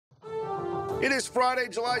It is Friday,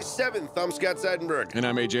 July 7th. I'm Scott Seidenberg. And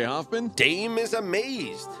I'm AJ Hoffman. Dame is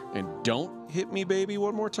amazed. And don't hit me, baby,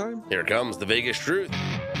 one more time. Here comes the Vegas truth.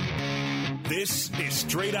 This is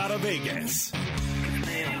Straight Out of Vegas.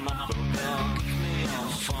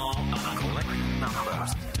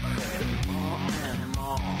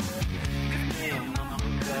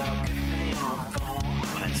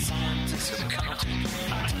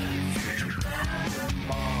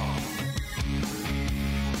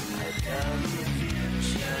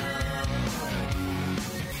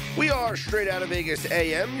 We are Straight Out of Vegas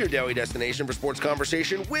AM, your daily destination for sports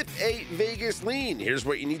conversation with a Vegas lean. Here's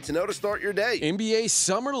what you need to know to start your day. NBA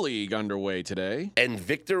Summer League underway today. And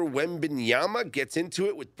Victor Wembanyama gets into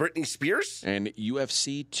it with Britney Spears. And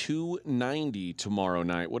UFC 290 tomorrow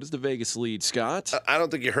night. What is the Vegas lead, Scott? I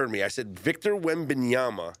don't think you heard me. I said Victor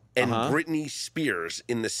Wembanyama and Britney Spears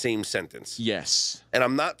in the same sentence. Yes. And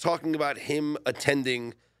I'm not talking about him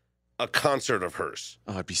attending a concert of hers.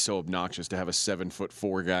 Oh, it'd be so obnoxious to have a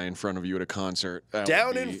 7'4" guy in front of you at a concert.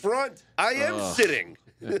 Down in front, I am sitting.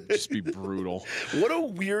 That'd just be brutal. What a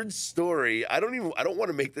weird story. I don't want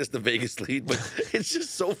to make this the Vegas lead, but it's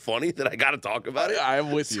just so funny that I got to talk about it.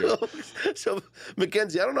 I'm with you. So,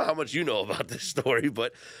 Mackenzie, I don't know how much you know about this story,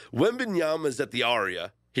 but Wembanyama is at the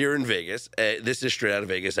Aria here in Vegas. This is Straight Out of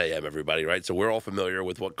Vegas AM, everybody, right? So we're all familiar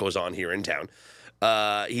with what goes on here in town.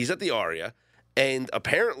 He's at the Aria. And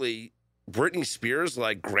apparently, Britney Spears,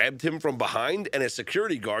 grabbed him from behind, and a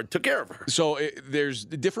security guard took care of her. So there's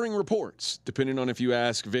differing reports, depending on if you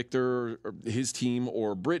ask Victor, or his team,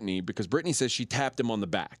 or Britney, because Britney says she tapped him on the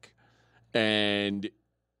back, and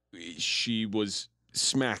she was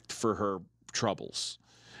smacked for her troubles.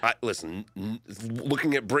 Listen,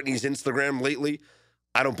 looking at Britney's Instagram lately,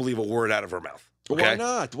 I don't believe a word out of her mouth. Okay? Why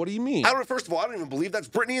not? What do you mean? First of all, I don't even believe that's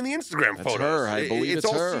Britney in the Instagram That's photos. her. I believe it's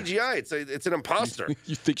all her. CGI. It's an imposter.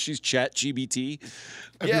 You think she's ChatGPT?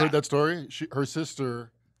 Have you heard that story? Her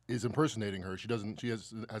sister is impersonating her. She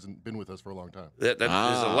hasn't been with us for a long time. There's a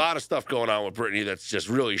lot of stuff going on with Britney that's just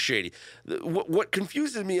really shady. What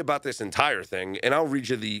confuses me about this entire thing, and I'll read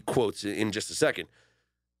you the quotes in just a second.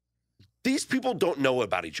 These people don't know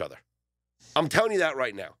about each other. I'm telling you that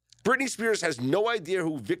right now. Britney Spears has no idea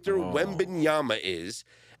who Victor Wembanyama is,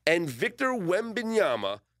 and Victor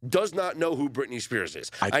Wembanyama does not know who Britney Spears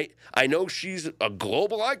is. I know she's a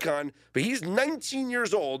global icon, but he's 19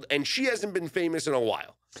 years old, and she hasn't been famous in a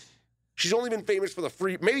while. She's only been famous for the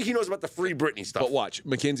free. Maybe he knows about the free Britney stuff. But watch,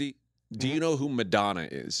 Mackenzie, do you know who Madonna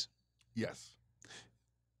is? Yes.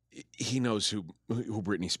 He knows who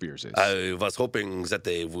Britney Spears is. I was hoping that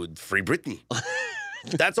they would free Britney.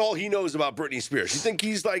 That's all he knows about Britney Spears. You think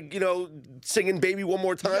he's singing Baby One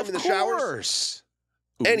More Time in the showers? Of course.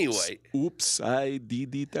 Anyway. Oops, I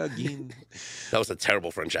did it again. That was a terrible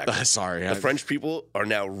French accent. Sorry. The French people are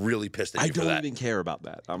now really pissed at you for that. I don't even care about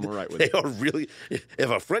that. I'm all right with it. They are really, if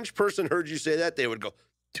a French person heard you say that, they would go,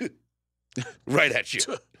 right at you.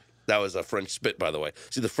 That was a French spit, by the way.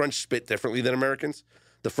 See, the French spit differently than Americans.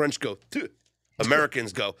 The French go,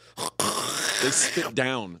 Americans go, they spit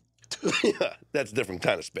down. Yeah, that's a different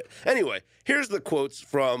kind of spit. Anyway, here's the quotes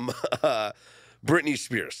from Britney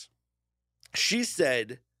Spears. She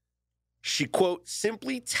said, she, quote,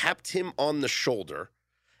 simply tapped him on the shoulder,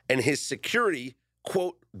 and his security,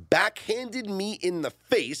 quote, backhanded me in the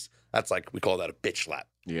face. That's we call that a bitch slap.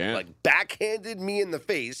 Yeah. Backhanded me in the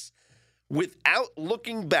face without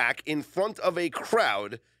looking back in front of a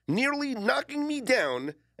crowd, nearly knocking me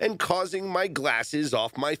down and causing my glasses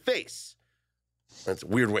off my face. That's a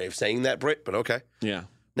weird way of saying that, Britt, but okay. Yeah.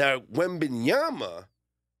 Now, Wembanyama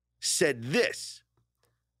said this.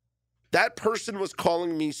 That person was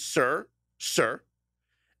calling me sir,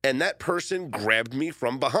 and that person grabbed me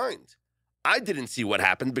from behind. I didn't see what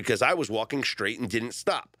happened because I was walking straight and didn't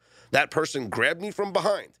stop. That person grabbed me from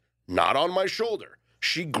behind, not on my shoulder.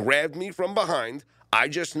 She grabbed me from behind. I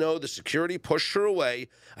just know the security pushed her away.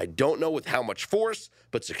 I don't know with how much force,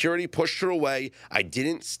 but security pushed her away. I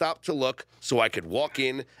didn't stop to look so I could walk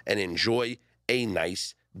in and enjoy a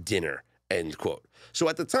nice dinner, end quote. So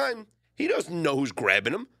at the time, he doesn't know who's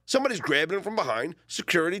grabbing him. Somebody's grabbing him from behind.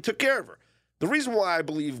 Security took care of her. The reason why I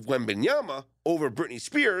believe Wembanyama over Britney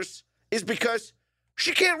Spears is because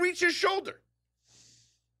she can't reach his shoulder.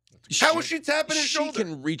 How is she tapping his shoulder? She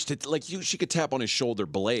can reach to, she could tap on his shoulder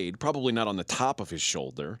blade, probably not on the top of his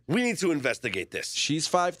shoulder. We need to investigate this. She's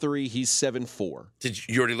 5'3", he's 7'4". Did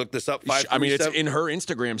you already look this up? 5'3", I mean, it's 7? in her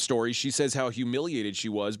Instagram story. She says how humiliated she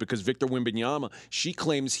was because Victor Wembanyama, she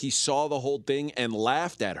claims he saw the whole thing and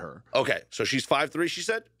laughed at her. Okay, so she's 5'3", she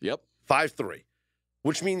said? Yep. 5'3",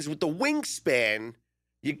 which means with the wingspan,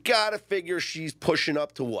 you got to figure she's pushing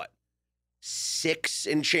up to what? 6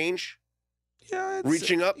 and change? Yeah,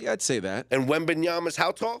 reaching up. Yeah, I'd say that. And Wembanyama's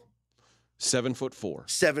how tall? 7'4".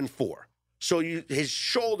 7'4". So his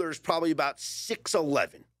shoulder's probably about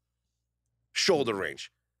 6'11". Shoulder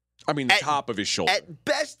range. I mean, the top of his shoulder. At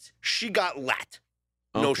best, she got lat.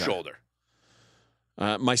 No Okay. shoulder.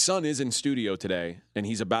 My son is in studio today, and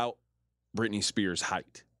he's about Britney Spears'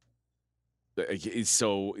 height.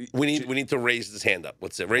 So We need to raise his hand up.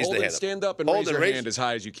 Let's say raise the hand up. Stand up and raise your hand as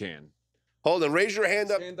high as you can. Hold on, raise your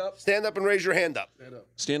hand up. Stand up. Stand up and raise your hand up.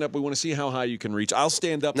 Stand up. We want to see how high you can reach. I'll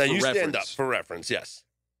stand up Now for you reference. stand up for reference, yes.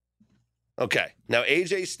 Okay. Now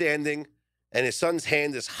AJ's standing, and his son's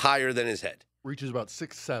hand is higher than his head. Reaches about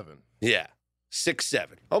 6'7". Yeah, 6'7".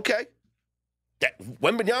 Okay. That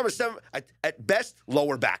Wembanyama 7 at best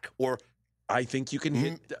lower back or. I think you can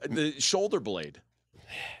hit the shoulder blade.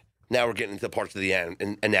 Now we're getting into parts of the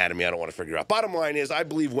anatomy I don't want to figure out. Bottom line is, I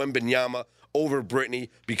believe Wembanyama over Britney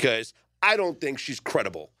because I don't think she's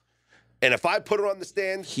credible. And if I put her on the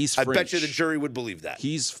stand, I bet you the jury would believe that.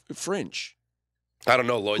 He's French. I don't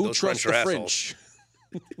know, Lloyd. Who Those trusts French are the assholes.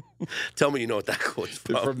 French? Tell me you know what that quote's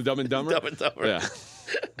from. From Dumb and Dumber? Dumb and Dumber. Yeah.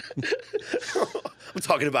 I'm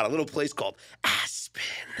talking about a little place called Aspen.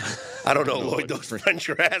 I don't know, Lloyd. Those French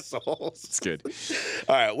are assholes. It's good.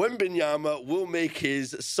 All right, Wembanyama will make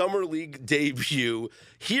his Summer League debut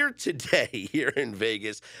here today, here in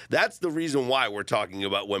Vegas. That's the reason why we're talking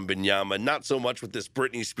about Wembanyama, not so much with this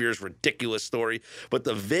Britney Spears ridiculous story, but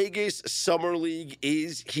the Vegas Summer League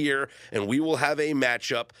is here, and we will have a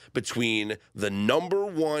matchup between the number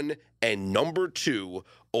 1 and number 2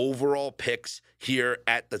 overall picks here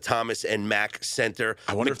at the Thomas and Mack Center.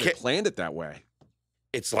 I wonder if they planned it that way.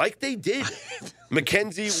 It's like they did.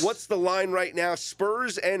 Mackenzie, what's the line right now?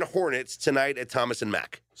 Spurs and Hornets tonight at Thomas and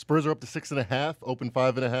Mack. Spurs are up to 6.5, open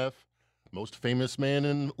 5.5. Most famous man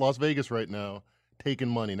in Las Vegas right now, taking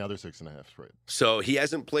money. Now they're 6.5 straight. So he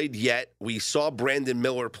hasn't played yet. We saw Brandon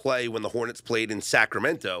Miller play when the Hornets played in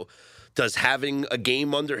Sacramento. Does having a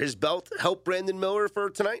game under his belt help Brandon Miller for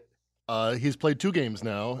tonight? He's played 2 games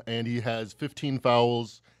now, and he has 15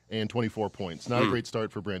 fouls and 24 points. Not a great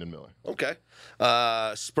start for Brandon Miller. Okay.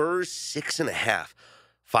 Spurs 6.5.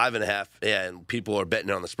 5.5, and people are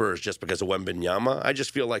betting on the Spurs just because of Wembanyama. I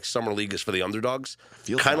just feel like Summer League is for the underdogs.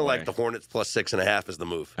 Kind of like the Hornets plus 6.5 is the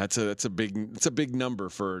move. That's a big number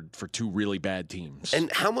for 2 really bad teams.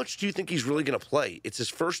 And how much do you think he's really going to play? It's his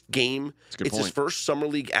first game. It's his first Summer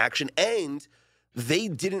League action, and they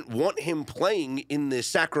didn't want him playing in the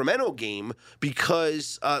Sacramento game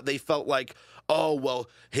because they felt like, oh, well,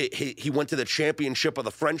 he went to the championship of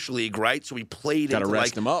the French League, right? So he played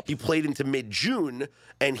he played into mid-June,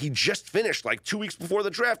 and he just finished like 2 weeks before the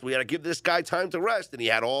draft. We had to give this guy time to rest, and he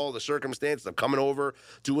had all the circumstances of coming over,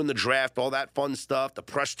 doing the draft, all that fun stuff, the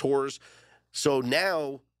press tours. So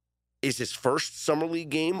now is his first Summer League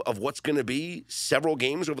game of what's going to be several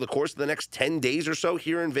games over the course of the next 10 days or so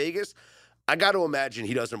here in Vegas. I got to imagine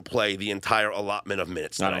he doesn't play the entire allotment of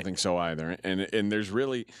minutes tonight. I don't think so either. And there's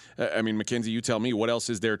really, I mean, Mackenzie, you tell me, what else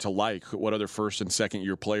is there to like? What other first and second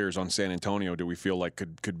year players on San Antonio do we feel like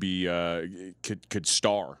could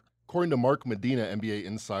star? According to Mark Medina, NBA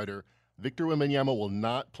insider, Victor Wembanyama will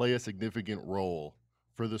not play a significant role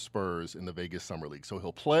for the Spurs in the Vegas Summer League. So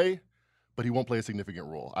he'll play, but he won't play a significant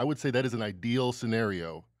role. I would say that is an ideal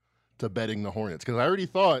scenario to betting the Hornets, because I already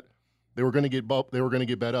thought they were going to get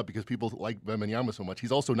bet up because people like Wembanyama so much.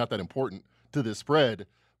 He's also not that important to this spread.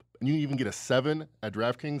 And you even get a 7 at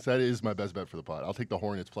DraftKings. That is my best bet for the pot. I'll take the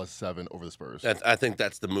Hornets plus 7 over the Spurs. I think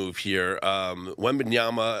that's the move here.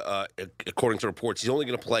 Wembanyama, according to reports, he's only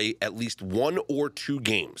going to play at least 1 or 2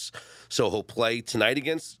 games. So he'll play tonight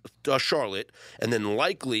against Charlotte, and then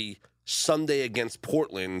likely Sunday against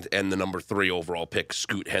Portland and the number 3 overall pick,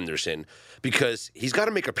 Scoot Henderson, because he's got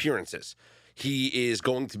to make appearances. He is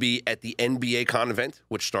going to be at the NBA Con event,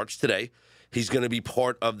 which starts today. He's going to be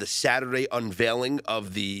part of the Saturday unveiling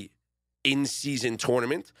of the in-season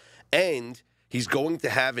tournament. And he's going to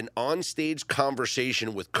have an on-stage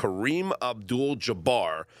conversation with Kareem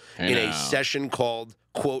Abdul-Jabbar in a session called,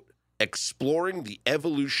 quote, Exploring the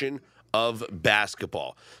Evolution of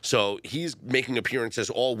Basketball. So he's making appearances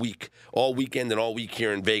all weekend and all week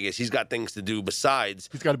here in Vegas. He's got things to do besides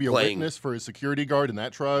He's got to be a witness for his security guard in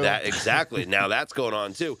that trial. Exactly. Now that's going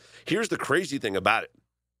on too. Here's the crazy thing about it.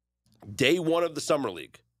 Day 1 of the Summer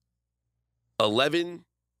League. 11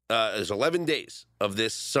 days of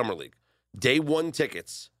this Summer League. Day 1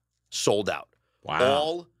 tickets sold out. Wow.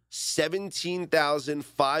 All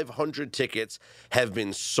 17,500 tickets have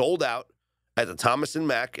been sold out at the Thomas and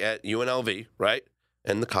Mack at UNLV, right?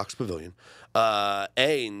 And the Cox Pavilion.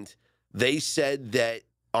 And they said that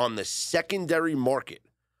on the secondary market,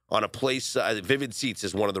 on a place, Vivid Seats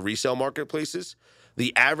is one of the resale marketplaces.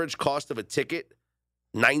 The average cost of a ticket,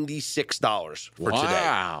 $96 for today.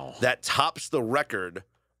 Wow. That tops the record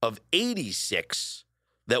of $86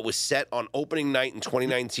 that was set on opening night in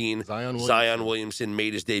 2019. Zion Williamson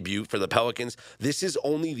made his debut for the Pelicans. This is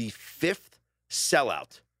only the 5th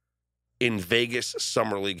sellout in Vegas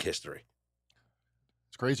Summer League history.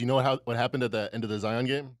 It's crazy. You know what happened at the end of the Zion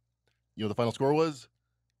game? You know what the final score was?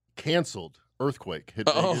 Canceled. Earthquake hit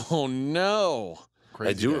Vegas. Oh, no.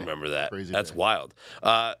 I do remember that. That's wild.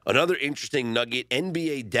 Another interesting nugget,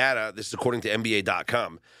 NBA data, this is according to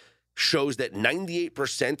NBA.com, shows that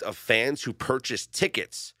 98% of fans who purchase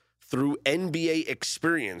tickets through NBA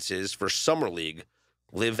experiences for Summer League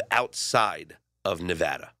live outside of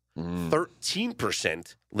Nevada.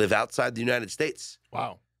 13% live outside the United States.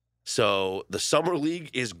 Wow. So the Summer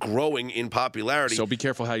League is growing in popularity. So be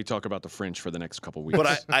careful how you talk about the Fringe for the next couple weeks.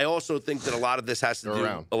 But I also think that a lot of this has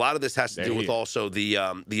to do with also the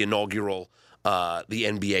inaugural the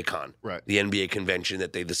NBA Con, right? The NBA convention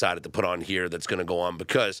that they decided to put on here that's going to go on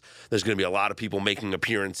because there's going to be a lot of people making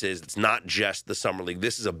appearances. It's not just the Summer League.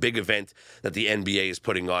 This is a big event that the NBA is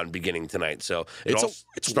putting on beginning tonight. So it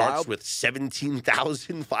starts wild. with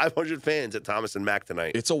 17,500 fans at Thomas and Mack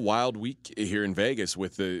tonight. It's a wild week here in Vegas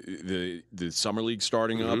with the Summer League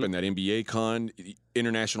starting up and that NBA Con.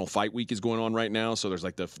 International Fight Week is going on right now, so there's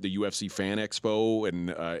like the UFC Fan Expo and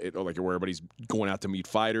like where everybody's going out to meet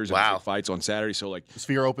fighters and fights on Saturday. So like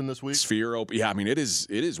Sphere Open this week. Sphere Open, yeah. I mean, it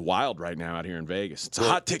is wild right now out here in Vegas. It's a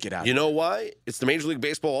hot ticket out. You know why? It's the Major League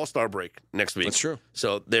Baseball All-Star break next week. That's true.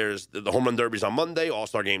 So there's the Home Run Derby's on Monday,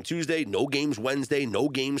 All-Star Game Tuesday, no games Wednesday, no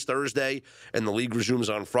games Thursday, and the league resumes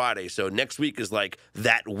on Friday. So next week is like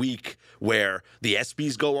that week where the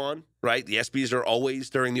ESPYs go on. Right, the ESPYs are always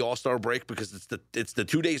during the All-Star break because it's the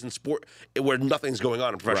 2 days in sport where nothing's going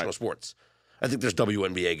on in professional sports. I think there's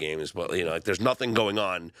WNBA games, but there's nothing going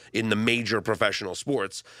on in the major professional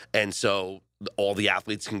sports, and so all the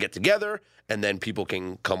athletes can get together, and then people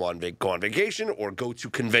can go on vacation or go to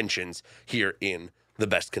conventions here in the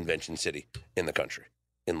best convention city in the country,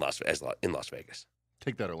 in Las Vegas.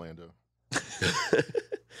 Take that, Orlando.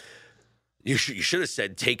 You should have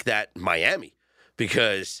said take that, Miami.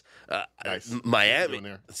 Because nice. Miami,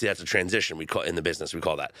 see, that's a transition we call in the business. We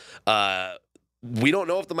call that. We don't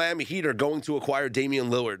know if the Miami Heat are going to acquire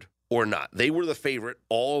Damian Lillard or not. They were the favorite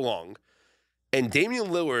all along, and Damian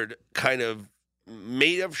Lillard kind of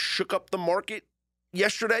may have shook up the market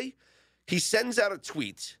yesterday. He sends out a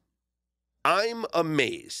tweet. I'm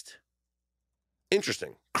amazed.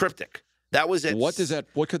 Interesting, cryptic. That was at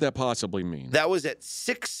what could that possibly mean? That was at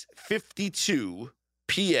 6:52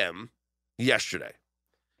 p.m. yesterday.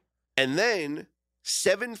 And then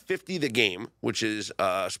 7:50 The Game, which is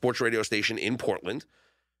a sports radio station in Portland,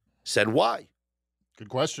 said why. Good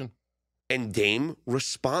question. And Dame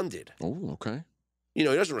responded. Oh, okay. He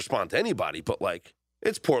doesn't respond to anybody, but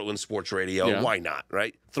it's Portland sports radio. Yeah. Why not,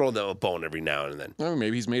 right? Throw them a bone every now and then. Well,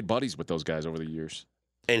 maybe he's made buddies with those guys over the years.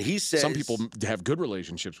 And he says... Some people have good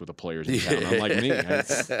relationships with the players in town, unlike me.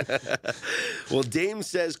 Well, Dame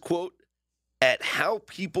says, quote, at how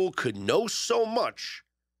people could know so much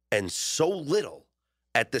and so little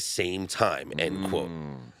at the same time, end quote.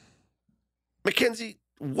 Mackenzie,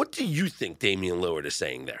 what do you think Damian Lillard is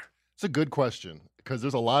saying there? It's a good question because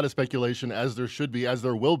there's a lot of speculation, as there should be, as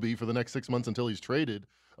there will be for the next 6 months until he's traded,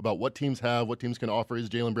 about what teams have, what teams can offer. Is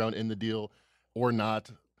Jaylen Brown in the deal or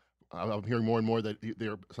not? I'm hearing more and more that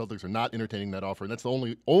their Celtics are not entertaining that offer, and that's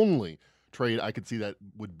the only trade I could see that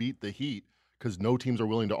would beat the Heat because no teams are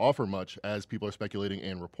willing to offer much, as people are speculating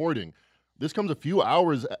and reporting. This comes a few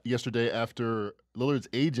hours yesterday after Lillard's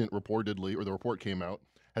agent reportedly, or the report came out,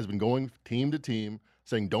 has been going team to team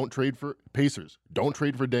saying, don't trade for Pacers, don't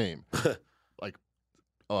trade for Dame.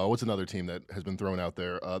 What's another team that has been thrown out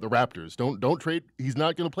there? The Raptors. Don't trade. He's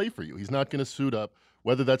not going to play for you. He's not going to suit up.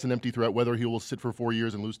 Whether that's an empty threat, whether he will sit for 4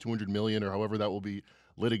 years and lose $200 million or however that will be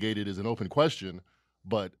litigated is an open question.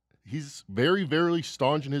 But he's very, very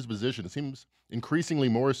staunch in his position. It seems increasingly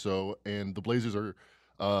more so, and the Blazers are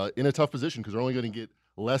in a tough position because they're only going to get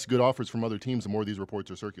less good offers from other teams the more these reports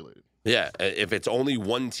are circulated. Yeah, if it's only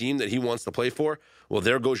one team that he wants to play for, well,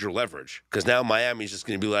 there goes your leverage. Because now Miami's just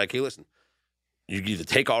going to be like, hey, listen, you either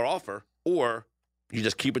take our offer or you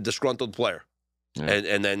just keep a disgruntled player. Yeah.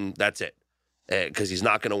 And then that's it. Because he's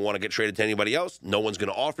not going to want to get traded to anybody else. No one's going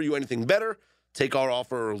to offer you anything better. Take our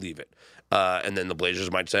offer or leave it. And then the Blazers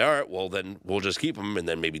might say, all right, well, then we'll just keep him. And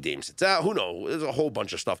then maybe Dame sits out. Who knows? There's a whole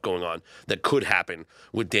bunch of stuff going on that could happen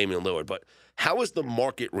with Damian Lillard. But how has the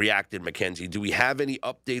market reacted, Mackenzie? Do we have any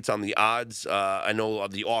updates on the odds? I know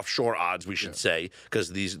of the offshore odds, we should say,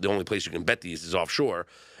 because the only place you can bet these is offshore.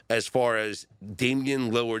 as far as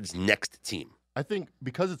Damian Lillard's next team? I think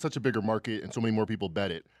because it's such a bigger market and so many more people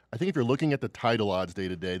bet it, I think if you're looking at the title odds day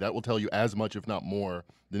to day, that will tell you as much, if not more,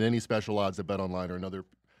 than any special odds that BetOnline or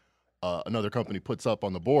another company puts up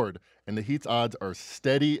on the board. And the Heat's odds are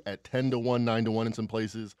steady at 10-1, 9-1 in some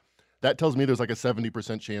places. That tells me there's like a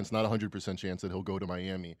 70% chance, not a 100% chance that he'll go to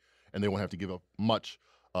Miami, and they won't have to give up much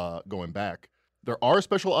going back. There are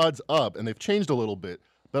special odds up, and they've changed a little bit.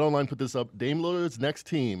 BetOnline put this up. Dame Lillard's next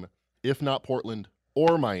team, if not Portland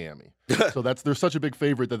or Miami. So they're such a big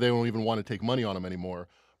favorite that they don't even want to take money on him anymore.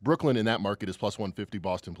 Brooklyn in that market is plus 150,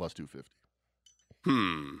 Boston plus 250.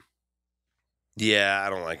 Yeah, I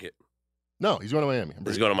don't like it. No, he's going to Miami.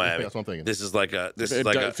 He's going to Miami. That's what I'm thinking. This is like a.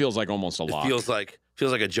 It feels like almost a It lock. feels like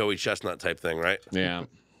a Joey Chestnut type thing, right? Yeah,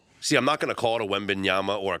 See, I'm not going to call it a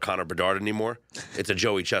Wembanyama or a Connor Bedard anymore. It's a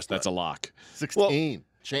Joey Chestnut. that's a lock. 16,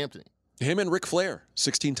 champion. Him and Ric Flair,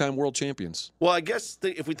 16-time world champions. Well, I guess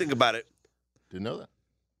if we think about it, Didn't know that.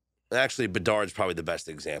 actually Bedard's probably the best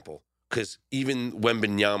example because even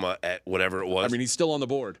Wembanyama at whatever it was, I mean, he's still on the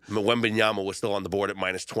board. Wembanyama was still on the board at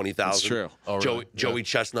minus 20,000. That's true. Oh, really? Joey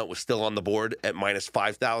Chestnut was still on the board at minus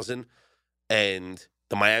 5,000, and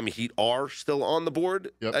the Miami Heat are still on the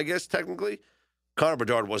board. Yep. I guess technically, Connor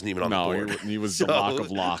Bedard wasn't even on the board. No, he was the lock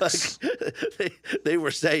of locks. Like, they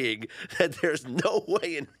were saying that there's no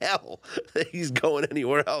way in hell that he's going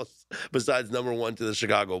anywhere else besides number one to the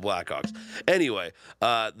Chicago Blackhawks. Anyway,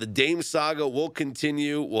 the Dame saga will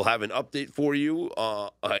continue. We'll have an update for you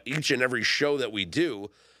each and every show that we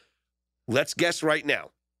do. Let's guess right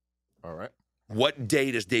now. All right. What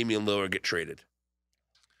day does Damian Lillard get traded?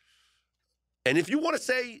 And if you want to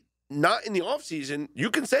say not in the offseason, you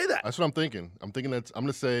can say that. That's what I'm thinking. I'm going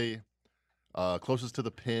to say closest to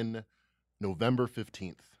the pin, November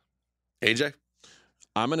 15th. AJ?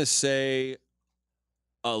 I'm going to say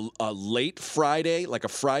a late Friday, like a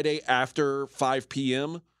Friday after 5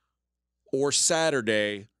 p.m. or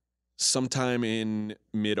Saturday sometime in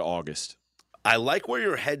mid-August. I like where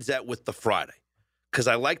your head's at with the Friday because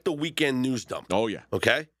I like the weekend news dump. Oh, yeah.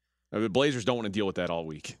 Okay? The Blazers don't want to deal with that all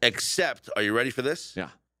week. Except, are you ready for this? Yeah.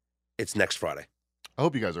 It's next Friday. I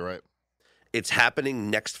hope you guys are right. It's happening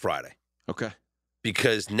next Friday Okay.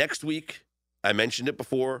 because next week, I mentioned it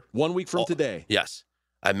before. 1 week from today. Yes.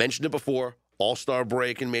 I mentioned it before. All-Star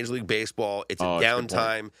break in Major League Baseball. It's a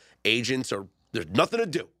downtime. Agents there's nothing to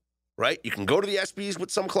do, right? You can go to the SBs with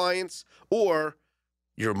some clients, or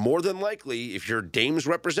you're more than likely, if you're Dame's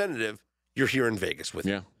representative, you're here in Vegas with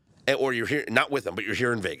him. Or you're here, not with him, but you're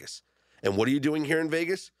here in Vegas. And what are you doing here in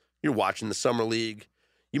Vegas? You're watching the Summer League.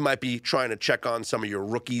 You might be trying to check on some of your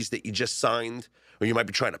rookies that you just signed, or you might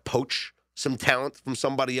be trying to poach some talent from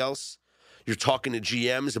somebody else. You're talking to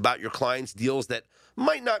GMs about your clients' deals that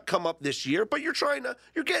might not come up this year, but you're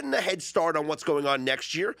getting a head start on what's going on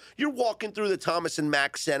next year. You're walking through the Thomas and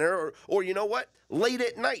Mack Center, or you know what? Late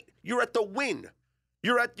at night, you're at the Wynn.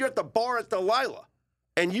 You're at the bar at Delilah,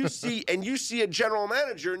 and you see a general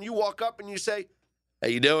manager, and you walk up and you say, "How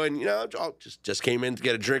you doing? You know, I just came in to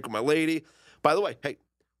get a drink with my lady. By the way, hey,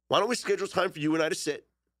 why don't we schedule time for you and I to sit?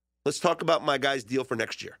 Let's talk about my guy's deal for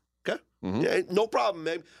next year. Okay? Mm-hmm. Yeah, no problem,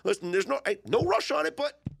 man. Listen, there's no rush on it,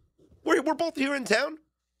 but we're both here in town.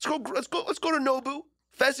 Let's go to Nobu.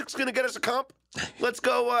 Fezzik's gonna get us a comp. Let's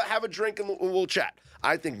go have a drink and we'll chat.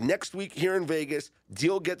 I think next week here in Vegas,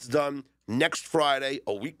 deal gets done. Next Friday,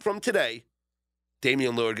 a week from today,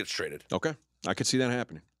 Damian Lillard gets traded. Okay. I could see that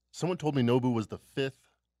happening. Someone told me Nobu was the 5th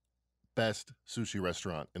best sushi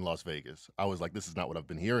restaurant in Las Vegas. I was like, this is not what I've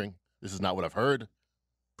been hearing. This is not what I've heard.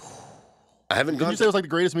 I haven't Did gone. you say it was like the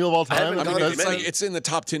greatest meal of all I haven't time? gone I mean, to many. it's in the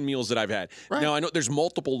top 10 meals that I've had. Right. Now, I know there's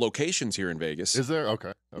multiple locations here in Vegas. Is there?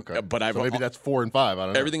 Okay. But so maybe that's 4 and 5. I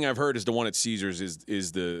don't know. Everything I've heard is the one at Caesars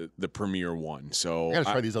is the premier one. So I gotta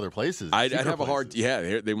try these other places. I'd secret have a hard. places.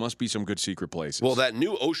 Yeah, there must be some good secret places. Well, that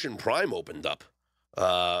new Ocean Prime opened up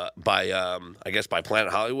by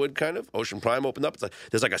Planet Hollywood, kind of. Ocean Prime opened up.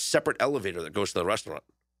 There's like a separate elevator that goes to the restaurant.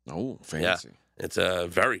 Oh, fancy. Yeah, it's a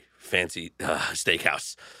very fancy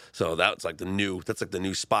steakhouse. So that's like the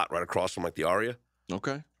new spot right across from like the Aria.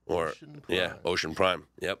 Okay. Or Ocean Prime. yeah, Ocean Prime.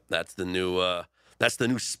 Yep, that's the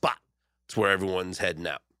new spot. It's where everyone's heading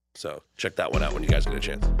out. So check that one out when you guys get a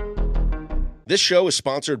chance. This show is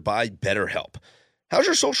sponsored by BetterHelp. How's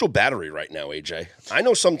your social battery right now, AJ? I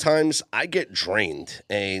know sometimes I get drained,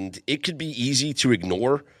 and it could be easy to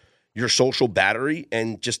ignore your social battery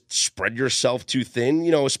and just spread yourself too thin,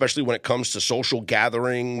 especially when it comes to social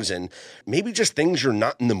gatherings and maybe just things you're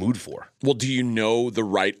not in the mood for. Well, do you know the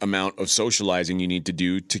right amount of socializing you need to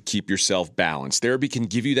do to keep yourself balanced? Therapy can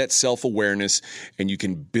give you that self-awareness, and you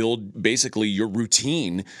can build basically your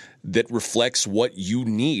routine that reflects what you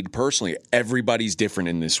need personally. Everybody's different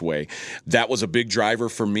in this way. That was a big driver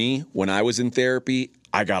for me when I was in therapy.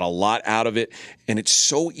 I got a lot out of it, and it's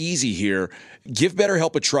so easy here. Give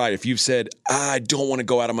BetterHelp a try. If you've said, I don't want to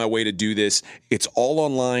go out of my way to do this, it's all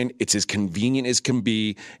online, it's as convenient as can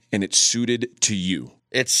be, and it's suited to you.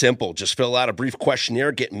 It's simple. Just fill out a brief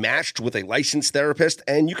questionnaire, get matched with a licensed therapist,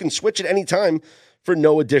 and you can switch at any time for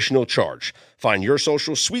no additional charge. Find your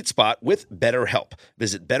social sweet spot with BetterHelp.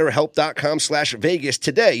 Visit BetterHelp.com/Vegas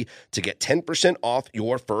today to get 10% off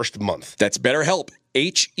your first month. That's BetterHelp,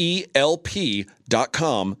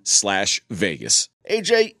 HELP.com/Vegas.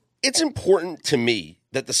 AJ, it's important to me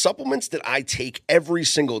that the supplements that I take every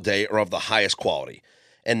single day are of the highest quality.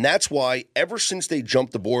 And that's why ever since they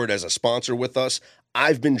jumped aboard as a sponsor with us,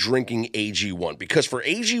 I've been drinking AG1, because for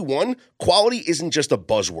AG1, quality isn't just a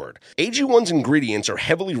buzzword. AG1's ingredients are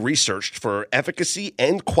heavily researched for efficacy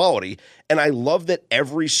and quality, and I love that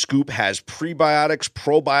every scoop has prebiotics,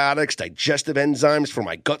 probiotics, digestive enzymes for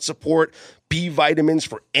my gut support, B vitamins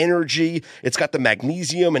for energy. It's got the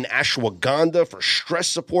magnesium and ashwagandha for stress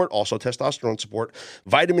support, also testosterone support,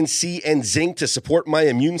 vitamin C and zinc to support my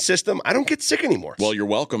immune system. I don't get sick anymore. Well, you're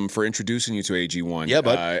welcome for introducing you to AG1. Yeah,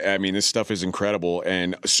 bud. I mean, this stuff is incredible,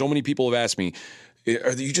 and so many people have asked me,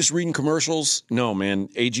 are you just reading commercials? No, man.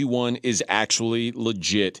 AG1 is actually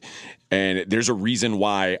legit, and there's a reason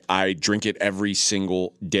why I drink it every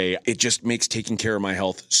single day. It just makes taking care of my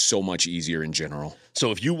health so much easier in general. So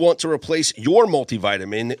if you want to replace your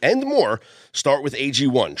multivitamin and more, start with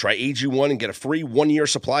AG1. Try AG1 and get a free 1-year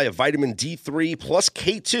supply of vitamin D3 plus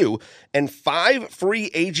K2 and 5 free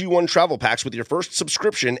AG1 travel packs with your first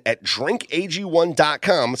subscription at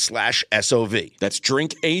drinkag1.com/SOV. That's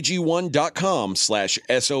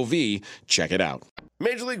drinkag1.com/SOV. Check it out.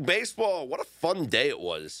 Major League Baseball, what a fun day it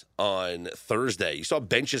was on Thursday. You saw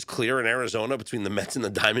benches clear in Arizona between the Mets and the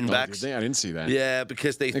Diamondbacks. I didn't see that. Yeah,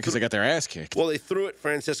 because they got their ass kicked. Well, they threw at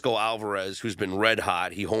Francisco Alvarez, who's been red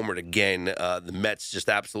hot. He homered again. The Mets just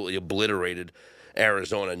absolutely obliterated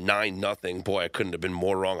Arizona 9-0. Boy, I couldn't have been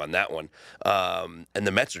more wrong on that one. And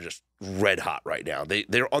the Mets are just red hot right now.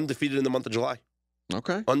 They're undefeated in the month of July.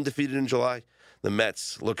 Okay. Undefeated in July. The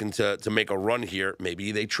Mets looking to make a run here.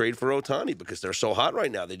 Maybe they trade for Ohtani because they're so hot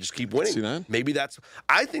right now. They just keep winning. See that? Maybe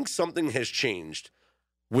I think something has changed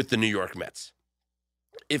with the New York Mets.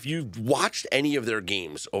 If you've watched any of their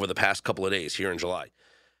games over the past couple of days here in July,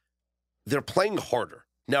 they're playing harder.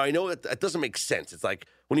 Now, I know that doesn't make sense. It's like,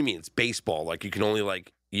 what do you mean? It's baseball. Like, you can only,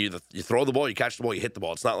 you throw the ball, you catch the ball, you hit the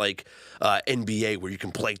ball. It's not like NBA where you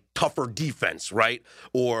can play tougher defense, right?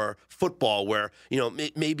 Or football where,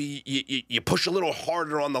 maybe you push a little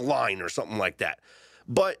harder on the line or something like that.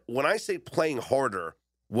 But when I say playing harder,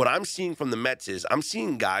 what I'm seeing from the Mets is I'm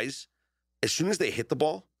seeing guys, as soon as they hit the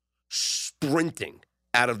ball, sprinting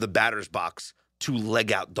out of the batter's box to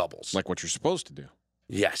leg out doubles. Like what you're supposed to do.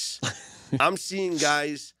 Yes. I'm seeing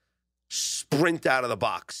guys sprint out of the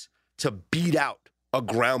box to beat out a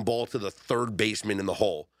ground ball to the third baseman in the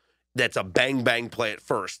hole. That's a bang-bang play at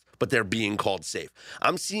first, but they're being called safe.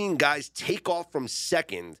 I'm seeing guys take off from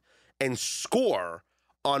second and score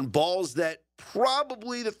on balls that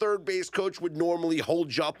probably the third base coach would normally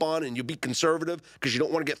hold you up on, and you'll be conservative because you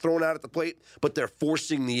don't want to get thrown out at the plate, but they're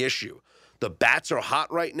forcing the issue. The bats are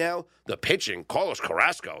hot right now. The pitching, Carlos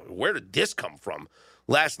Carrasco, where did this come from?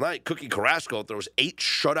 Last night, Cookie Carrasco throws 8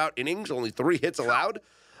 shutout innings, only 3 hits allowed.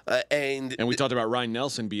 And we talked about Ryan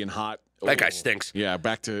Nelson being hot. That guy stinks. Yeah,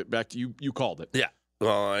 back to you called it. Yeah.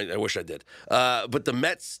 Well, I wish I did. But the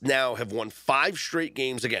Mets now have won 5 straight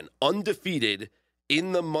games, again, undefeated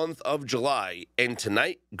in the month of July. And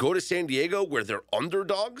tonight, go to San Diego where they're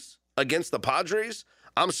underdogs against the Padres.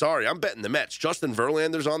 I'm sorry, I'm betting the Mets. Justin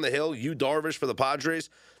Verlander's on the hill. Yu Darvish for the Padres.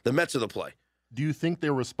 The Mets are the play. Do you think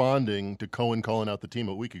they're responding to Cohen calling out the team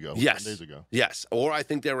a week ago? Yes. 10 days ago? Yes. Or I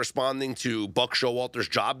think they're responding to Buck Showalter's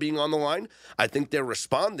job being on the line. I think they're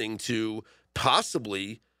responding to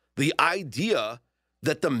possibly the idea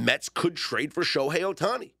that the Mets could trade for Shohei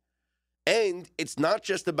Ohtani. And it's not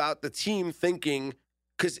just about the team thinking,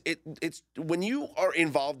 because it's when you are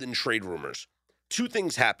involved in trade rumors, 2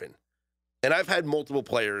 things happen. And I've had multiple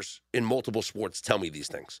players in multiple sports tell me these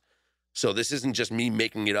things. So this isn't just me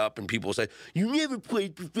making it up and people say, you never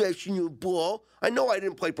played professional ball. I know I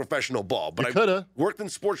didn't play professional ball, but I worked in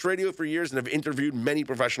sports radio for years and have interviewed many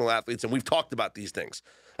professional athletes, and we've talked about these things.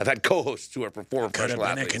 I've had co-hosts who are former professional athletes. Could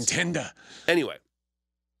have been a contender. Anyway,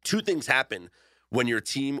 two things happen when your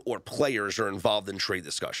team or players are involved in trade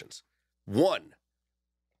discussions. One,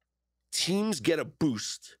 teams get a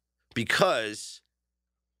boost because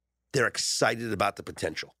they're excited about the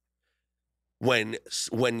potential. When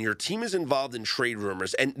your team is involved in trade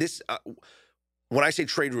rumors, and this, when I say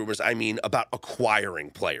trade rumors, I mean about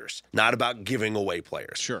acquiring players, not about giving away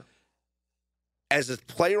players. Sure. As a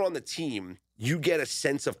player on the team, you get a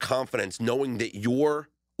sense of confidence knowing that your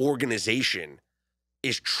organization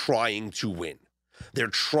is trying to win. They're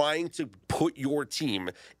trying to put your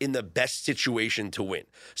team in the best situation to win.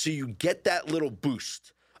 So you get that little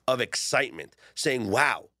boost of excitement saying,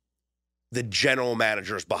 wow, the general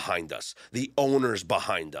manager's behind us. The owner's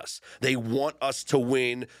behind us. They want us to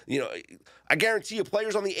win. You know, I guarantee you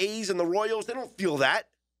players on the A's and the Royals, they don't feel that.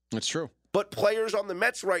 That's true. But players on the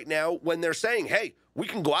Mets right now, when they're saying, hey, we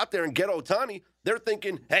can go out there and get Ohtani, they're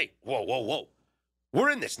thinking, hey, whoa.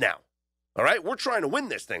 We're in this now. All right? We're trying to win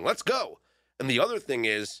this thing. Let's go. And the other thing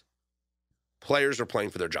is players are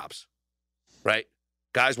playing for their jobs, right?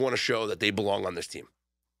 Guys want to show that they belong on this team.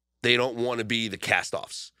 They don't want to be the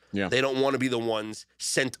cast-offs. Yeah. They don't want to be the ones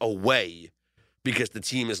sent away because the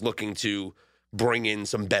team is looking to bring in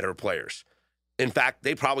some better players. In fact,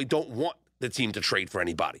 they probably don't want the team to trade for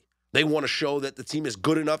anybody. They want to show that the team is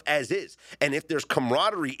good enough as is. And if there's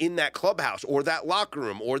camaraderie in that clubhouse or that locker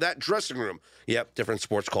room or that dressing room, yep, different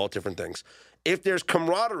sports call it different things. If there's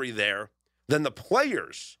camaraderie there, then the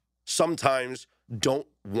players sometimes don't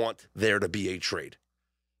want there to be a trade.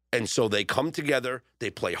 And so they come together, they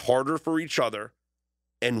play harder for each other,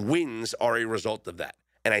 and wins are a result of that.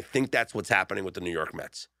 And I think that's what's happening with the New York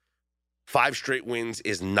Mets. 5 straight wins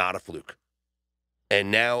is not a fluke.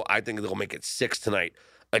 And now I think they'll make it 6 tonight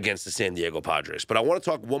against the San Diego Padres. But I want to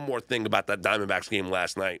talk one more thing about that Diamondbacks game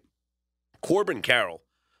last night. Corbin Carroll,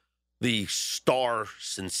 the star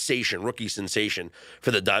sensation, rookie sensation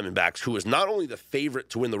for the Diamondbacks, who was not only the favorite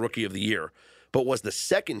to win the Rookie of the Year, but was the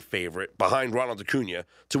second favorite behind Ronald Acuna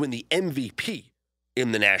to win the MVP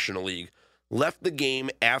in the National League, left the game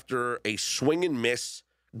after a swing and miss,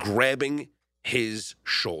 grabbing his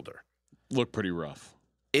shoulder. Looked pretty rough.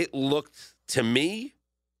 It looked, to me,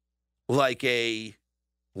 like a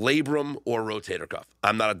labrum or rotator cuff.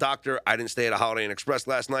 I'm not a doctor. I didn't stay at a Holiday Inn Express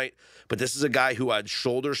last night, but this is a guy who had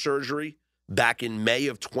shoulder surgery back in May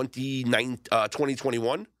of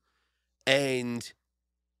 2021, and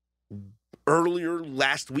earlier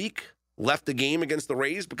last week left the game against the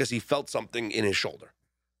Rays because he felt something in his shoulder.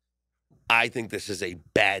 I think this is a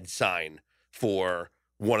bad sign for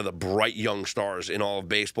one of the bright young stars in all of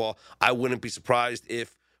baseball. I wouldn't be surprised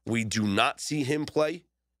if we do not see him play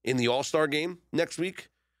in the All-Star game next week,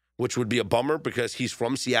 which would be a bummer because he's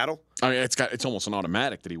from Seattle. I mean, it's almost an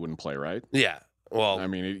automatic that he wouldn't play, right? Yeah. Well, I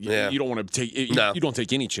mean, yeah. You don't want to take No. you don't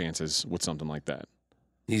take any chances with something like that.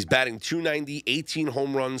 He's batting .290, 18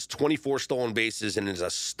 home runs, 24 stolen bases, and is a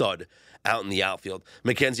stud out in the outfield.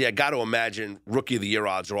 Mackenzie, I got to imagine Rookie of the Year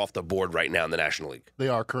odds are off the board right now in the National League. They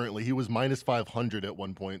are currently. He was minus 500 at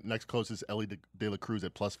one point. Next closest, Ellie De La Cruz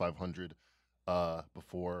at plus 500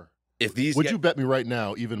 before. If these Would you bet me right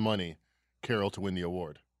now, even money, Carroll to win the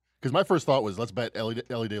award? Because my first thought was, let's bet Ellie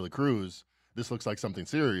De La Cruz. This looks like something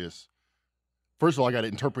serious. First of all, I got to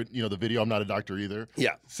interpret, the video. I'm not a doctor either.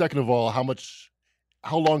 Yeah. Second of all,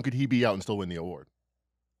 how long could he be out and still win the award?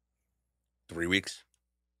 3 weeks.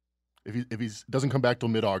 If he doesn't come back till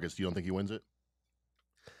mid-August, you don't think he wins it?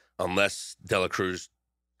 Unless De La Cruz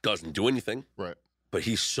doesn't do anything. Right. But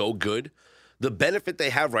he's so good. The benefit they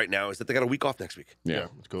have right now is that they got a week off next week. Yeah.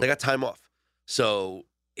 That's cool. They got time off. So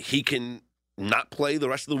he can not play the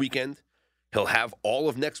rest of the weekend. He'll have all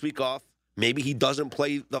of next week off. Maybe he doesn't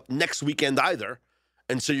play the next weekend either.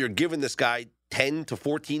 And so you're giving this guy 10 to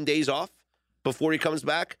 14 days off before he comes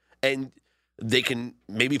back. And they can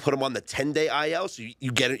maybe put him on the 10-day IL. So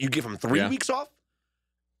you get it. You give him 3 weeks off.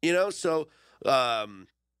 So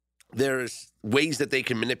there's ways that they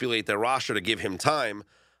can manipulate their roster to give him time.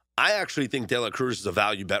 I actually think De La Cruz is a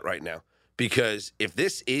value bet right now because if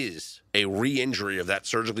this is a re-injury of that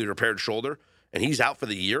surgically repaired shoulder and he's out for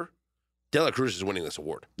the year, De La Cruz is winning this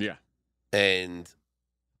award. Yeah. And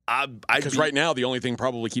because right now the only thing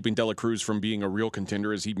probably keeping De La Cruz from being a real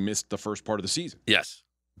contender is he missed the first part of the season. Yes.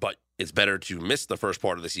 But it's better to miss the first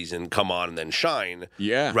part of the season, come on, and then shine.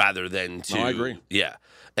 Yeah. Rather than to. No, I agree. Yeah.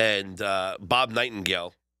 And Bob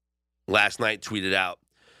Nightingale last night tweeted out,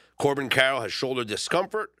 Corbin Carroll has shoulder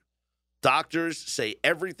discomfort. Doctors say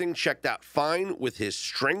everything checked out fine with his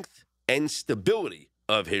strength and stability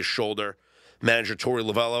of his shoulder. Manager Torey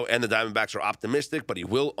Lovello and the Diamondbacks are optimistic, but he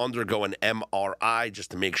will undergo an MRI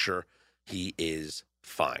just to make sure he is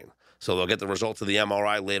fine. So they'll get the results of the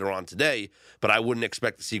MRI later on today, but I wouldn't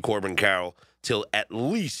expect to see Corbin Carroll till at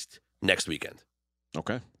least next weekend.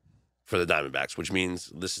 Okay. For the Diamondbacks, which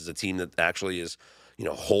means this is a team that actually is,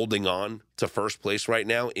 holding on to first place right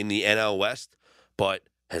now in the NL West, but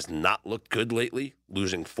has not looked good lately,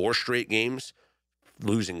 losing 4 straight games,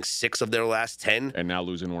 losing 6 of their last 10. And now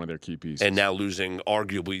losing one of their key pieces. And now losing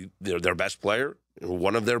arguably their best player,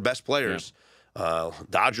 one of their best players. Yeah.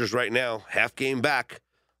 Dodgers right now, half game back,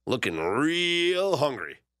 looking real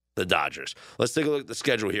hungry, the Dodgers. Let's take a look at the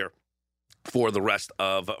schedule here for the rest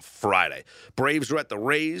of Friday. Braves are at the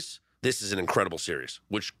Rays. This is an incredible series,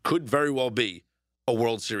 which could very well be a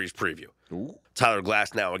World Series preview. Ooh. Tyler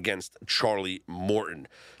Glass now against Charlie Morton.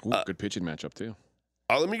 Ooh, good pitching matchup, too.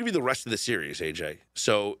 Let me give you the rest of the series, AJ.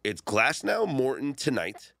 So it's Glass now, Morton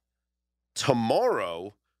tonight.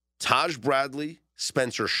 Tomorrow, Taj Bradley,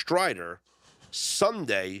 Spencer Strider.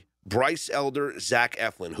 Sunday, Bryce Elder, Zach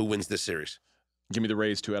Eflin. Who wins this series? Give me the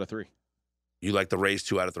Rays 2 out of 3. You like the Rays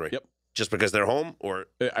 2 out of 3? Yep. Just because they're home, or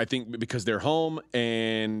I think because they're home,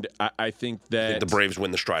 and I think that the Braves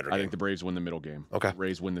win the Strider game. I think the Braves win the middle game. Okay.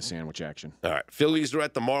 Rays win the sandwich action. All right. Phillies are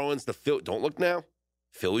at the Marlins. Don't look now.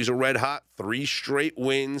 Phillies are red hot. 3 straight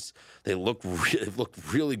wins. They've looked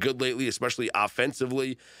really good lately, especially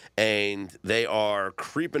offensively, and they are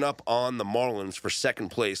creeping up on the Marlins for second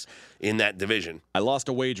place in that division. I lost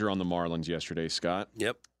a wager on the Marlins yesterday, Scott.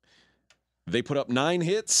 Yep. They put up 9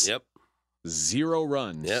 hits. Yep. 0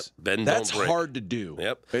 runs. Yep. That's hard to do.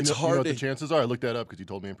 Yep. It's you know hard what to. the chances are? I looked that up because you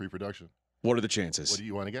told me in pre-production. What are the chances? What do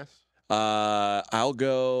you want to guess? I'll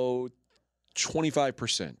go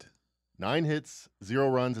 25%. 9 hits, 0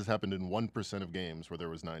 runs has happened in 1% of games where there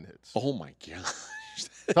was 9 hits. Oh my gosh.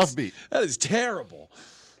 Tough beat. That is terrible.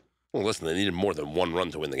 Well, listen, they needed more than 1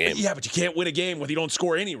 run to win the game. Yeah, but you can't win a game when you don't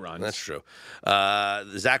score any runs. That's true.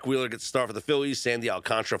 Zach Wheeler gets the start for the Phillies. Sandy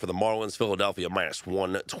Alcantara for the Marlins. Philadelphia minus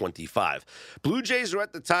 125. Blue Jays are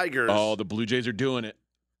at the Tigers. Oh, the Blue Jays are doing it.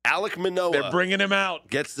 Alek Manoah. They're bringing him out.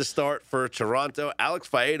 Gets the start for Toronto. Alex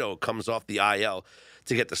Faedo comes off the IL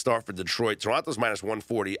to get the start for Detroit. Toronto's minus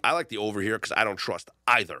 140. I like the over here because I don't trust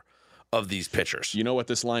either of these pitchers. You know what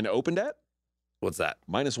this line opened at? What's that?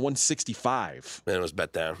 Minus 165. And it was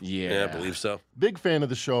bet down. Yeah. I believe so. Big fan of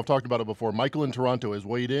the show. I've talked about it before. Michael in Toronto has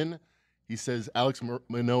weighed in. He says Alex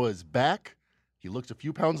Manoah is back. He looks a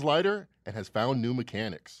few pounds lighter and has found new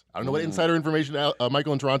mechanics. I don't know what insider information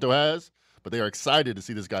Michael in Toronto has, but they are excited to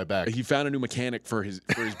see this guy back. He found a new mechanic for his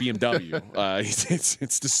BMW.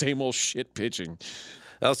 It's the same old shit pitching.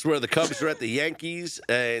 Elsewhere, the Cubs are at the Yankees.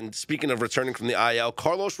 And speaking of returning from the IL,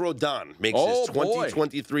 Carlos Rodon makes his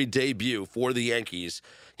 2023 debut for the Yankees.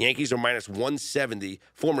 Yankees are minus 170.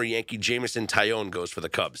 Former Yankee Jameson Taillon goes for the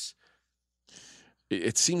Cubs.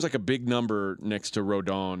 It seems like a big number next to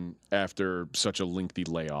Rodon after such a lengthy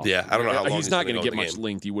layoff. Yeah, I don't know how long he's not going to get the much game.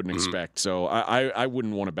 length you wouldn't expect. So I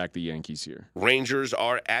wouldn't want to back the Yankees here. Rangers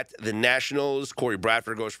are at the Nationals. Corey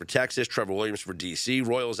Bradford goes for Texas. Trevor Williams for D.C.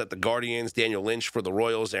 Royals at the Guardians. Daniel Lynch for the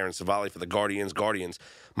Royals. Aaron Savali for the Guardians. Guardians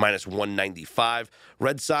minus 195.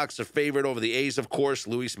 Red Sox are favored over the A's, of course.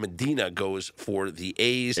 Luis Medina goes for the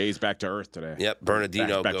A's. A's back to earth today. Yep,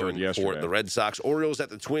 Bernardino back to going earth for yesterday. the Red Sox. Orioles at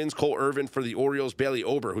the Twins. Cole Irvin for the Orioles. Bailey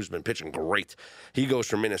Ober, who's been pitching great. He goes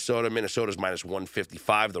for Minnesota. Minnesota's minus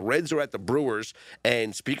 155. The Reds are at the Brewers.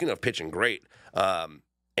 And speaking of pitching great,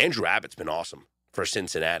 Andrew Abbott's been awesome for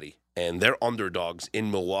Cincinnati. And they're underdogs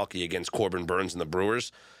in Milwaukee against Corbin Burns and the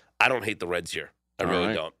Brewers. I don't hate the Reds here. I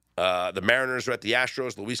really don't. The Mariners are at the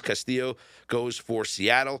Astros. Luis Castillo goes for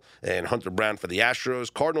Seattle and Hunter Brown for the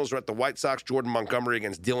Astros. Cardinals are at the White Sox. Jordan Montgomery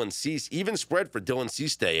against Dylan Cease. Even spread for Dylan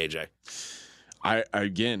Cease day, AJ.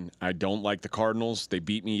 I don't like the Cardinals. They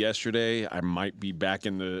beat me yesterday. I might be back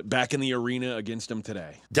in the arena against them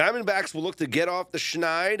today. Diamondbacks will look to get off the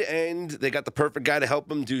schneid, and they got the perfect guy to help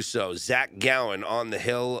them do so. Zach Gallen on the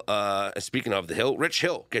hill. Speaking of the hill, Rich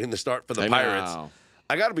Hill getting the start for the Pirates. Know.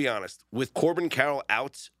 I got to be honest, with Corbin Carroll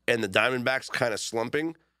out and the Diamondbacks kind of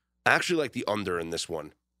slumping, I actually like the under in this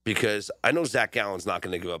one because I know Zach Gallen's not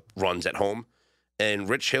going to give up runs at home. And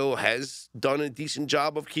Rich Hill has done a decent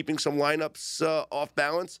job of keeping some lineups off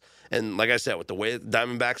balance. And like I said, with the way the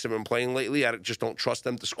Diamondbacks have been playing lately, I just don't trust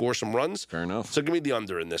them to score some runs. Fair enough. So give me the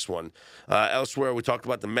under in this one. Elsewhere, we talked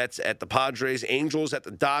about the Mets at the Padres, Angels at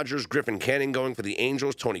the Dodgers, Griffin Canning going for the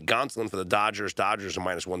Angels, Tony Gonsolin for the Dodgers. Dodgers are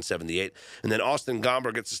minus 178. And then Austin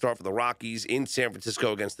Gomber gets to start for the Rockies in San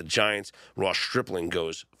Francisco against the Giants. Ross Stripling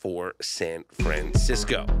goes for San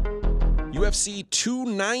Francisco. UFC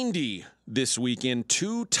 290 this weekend.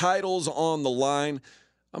 2 titles on the line.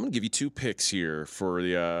 I'm going to give you 2 picks here for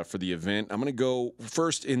the event. I'm going to go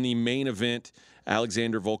first in the main event,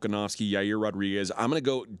 Alexander Volkanovski, Yair Rodriguez. I'm going to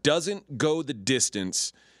go doesn't go the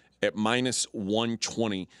distance at minus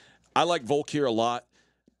 120. I like Volk here a lot.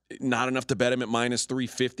 Not enough to bet him at minus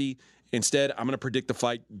 350. Instead, I'm going to predict the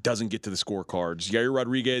fight doesn't get to the scorecards. Yair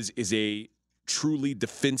Rodriguez is a truly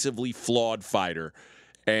defensively flawed fighter,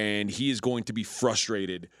 and he is going to be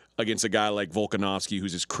frustrated against a guy like Volkanovski,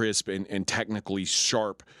 who's as crisp and technically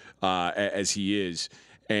sharp as he is.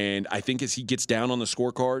 And I think as he gets down on the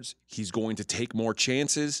scorecards, he's going to take more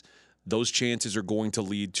chances. Those chances are going to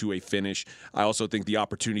lead to a finish. I also think the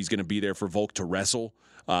opportunity is going to be there for Volk to wrestle.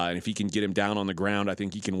 And if he can get him down on the ground, I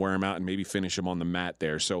think he can wear him out and maybe finish him on the mat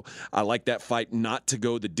there. So I like that fight not to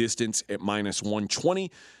go the distance at minus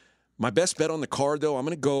 120. My best bet on the card, though, I'm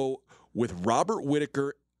going to go with Robert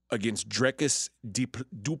Whittaker against Dricus du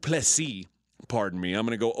Plessis. Pardon me. I'm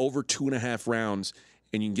going to go over 2.5 rounds,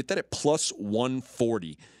 and you can get that at plus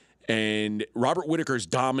 140. And Robert Whittaker's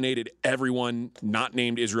dominated everyone not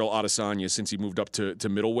named Israel Adesanya since he moved up to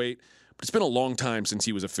middleweight. But it's been a long time since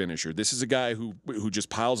he was a finisher. This is a guy who just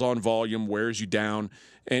piles on volume, wears you down,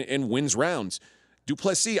 and wins rounds. Du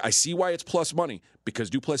Plessis, I see why it's plus money, because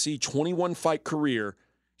Du Plessis, 21-fight career,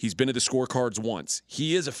 he's been to the scorecards once.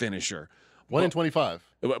 He is a finisher. 1 in 25.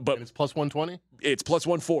 But And it's plus 120? it's plus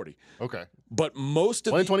 140. Okay. But most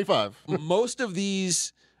of 1 in 25. most of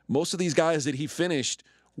these guys that he finished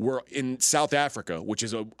were in South Africa, which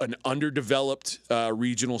is an underdeveloped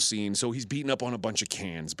regional scene. So he's beaten up on a bunch of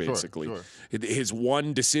cans, basically. Sure. His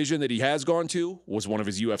one decision that he has gone to was one of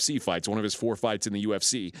his UFC fights, one of his 4 fights in the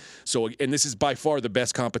UFC. So, and this is by far the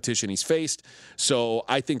best competition he's faced. So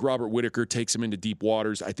I think Robert Whittaker takes him into deep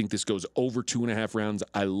waters. I think this goes over 2.5 rounds.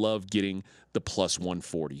 I love getting the plus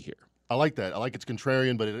 140 here. I like that. I like it's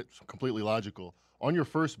contrarian, but it's completely logical. On your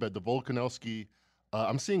first bet, the Volkanovski,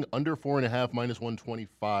 I'm seeing under 4.5 minus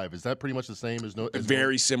 125. Is that pretty much the same as no?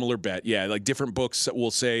 Very similar bet. Yeah, like different books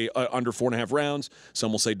will say under 4.5 rounds.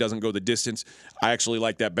 Some will say doesn't go the distance. I actually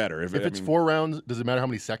like that better. If it's 4 rounds, does it matter how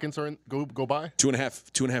many seconds go by?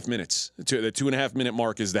 2.5 minutes. The 2.5 minute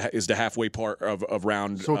mark is the halfway part of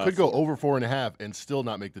round. So it could go over 4.5 and still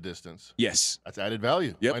not make the distance. Yes. That's added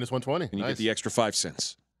value. Yep. Minus 120. And you Nice. get the extra 5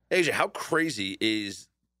 cents. AJ, how crazy is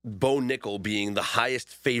Bo Nickel being the highest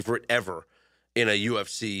favorite ever in a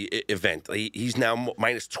UFC event? He's now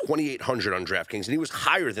minus 2,800 on DraftKings, and he was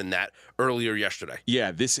higher than that earlier yesterday.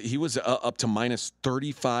 Yeah, he was up to minus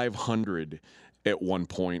 3,500 at one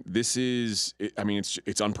point. This is, I mean,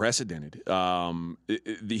 it's unprecedented.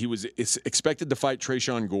 He was expected to fight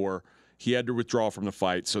Tresean Gore. He had to withdraw from the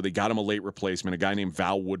fight, so they got him a late replacement, a guy named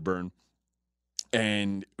Val Woodburn.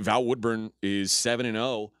 And Val Woodburn is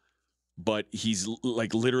 7-0. But he's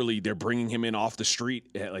like literally they're bringing him in off the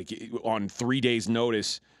street like on 3 days'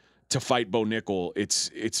 notice to fight Bo Nickel.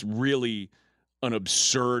 It's really an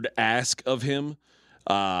absurd ask of him,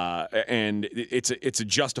 and it's a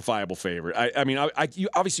justifiable favorite. I mean, you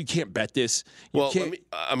obviously can't bet this.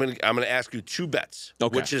 I'm gonna ask you 2 bets.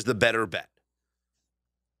 Okay. Which is the better bet?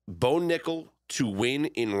 Bo Nickel to win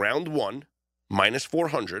in round 1 minus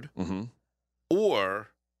 400, or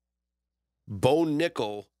Bo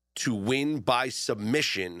Nickel to win by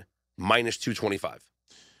submission minus 225.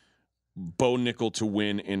 Bo Nickel to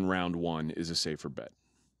win in round 1 is a safer bet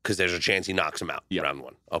Because there's a chance he knocks him out Yep. round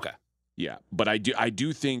 1. Okay. Yeah, but I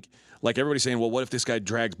do think, like everybody's saying, well, what if this guy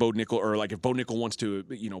drags Bo Nickel, or like if Bo Nickel wants to,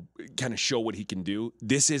 kind of show what he can do?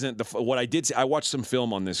 This isn't what I did see. I watched some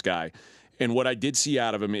film on this guy, and what I did see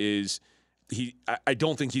out of him is I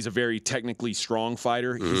don't think he's a very technically strong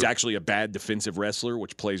fighter. Mm-hmm. He's actually a bad defensive wrestler,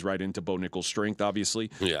 which plays right into Bo Nickel's strength,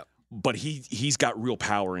 obviously. Yeah. But he's got real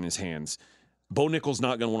power in his hands. Bo Nickel's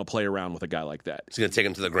not going to want to play around with a guy like that. He's going to take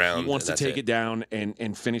him to the ground. He wants to take it down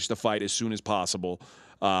and finish the fight as soon as possible.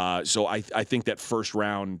 So I think that first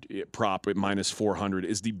round prop at minus 400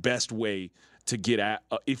 is the best way to get at.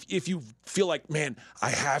 If you feel like, man, I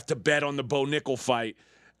have to bet on the Bo Nickel fight,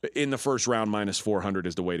 in the first round, minus 400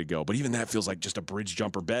 is the way to go. But even that feels like just a bridge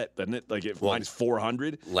jumper bet, doesn't it? Like minus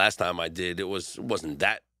 400. Last time I did, it wasn't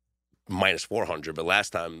that minus 400, but last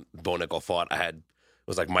time Bo Nickel fought, it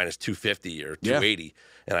was like minus 250 or 280,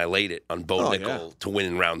 and I laid it on Bo Nickel to win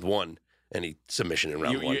in round 1. Any submission in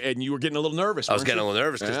round 1. And you were getting a little nervous. I was getting a little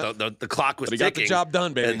nervous because the clock was ticking. He got the job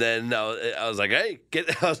done, baby. And then I was like, hey,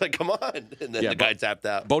 I was like, come on. And then the guy tapped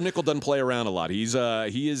out. Bo Nickel doesn't play around a lot. He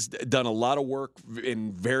has done a lot of work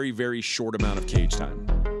in very, very short amount of cage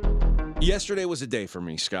time. Yesterday was a day for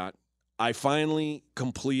me, Scott. I finally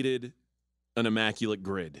completed an immaculate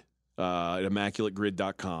grid at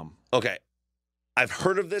immaculategrid.com. Okay. I've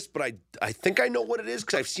heard of this, but I think I know what it is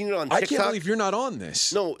because I've seen it on TikTok. I can't believe you're not on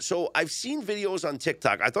this. No, so I've seen videos on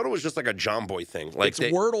TikTok. I thought it was just like a John Boy thing. Like it's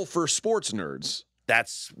Wordle for sports nerds.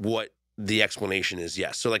 That's what the explanation is,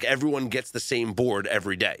 yes. So like everyone gets the same board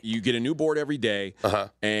every day. You get a new board every day. Uh-huh.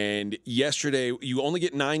 And yesterday, you only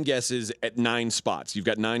get 9 guesses at 9 spots. You've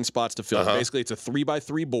got 9 spots to fill. Uh-huh. Basically, it's a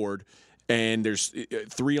 3x3 board. And there's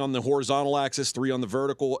 3 on the horizontal axis, 3 on the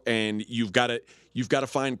vertical, and you've got to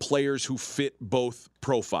find players who fit both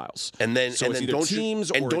profiles. And then so and it's then either don't teams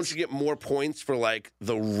you, and or don't it's- you get more points for like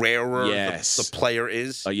the rarer Yes. the player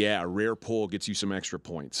is? Yeah, a rare pull gets you some extra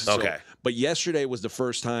points. Okay. But yesterday was the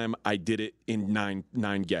first time I did it in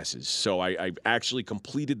nine guesses. So I actually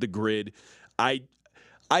completed the grid. I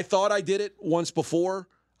thought I did it once before.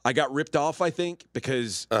 I got ripped off, I think,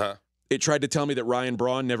 because it tried to tell me that Ryan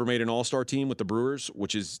Braun never made an all-star team with the Brewers,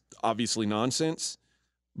 which is obviously nonsense.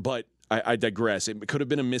 But I digress. It could have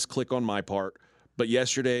been a misclick on my part. But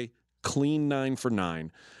yesterday, clean 9 for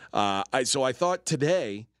 9. So I thought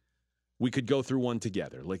today we could go through one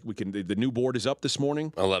together. Like we can. The new board is up this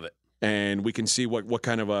morning, I love it. and we can see what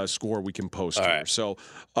kind of a score we can post All here. right. So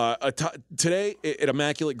today at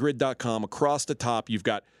ImmaculateGrid.com, across the top, you've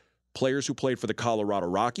got players who played for the Colorado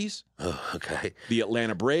Rockies, Oh, okay. the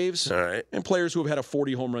Atlanta Braves, All right. and players who have had a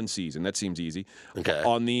 40 home run season. That seems easy. Okay.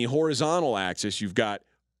 On the horizontal axis, you've got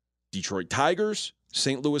Detroit Tigers,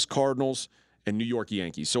 St. Louis Cardinals, and New York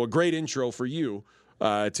Yankees. So a great intro for you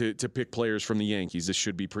to pick players from the Yankees. This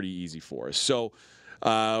should be pretty easy for us. So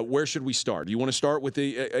where should we start? Do you want to start with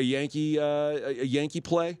a Yankee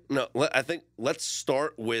play? No, I think let's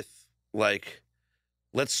start with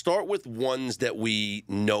ones that we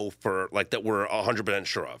know for that we're 100%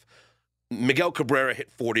 sure of. Miguel Cabrera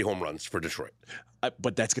hit 40 home runs for Detroit.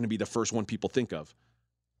 But that's going to be the first one people think of.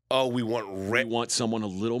 Oh, we want We want someone a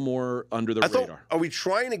little more under the I thought, radar. are we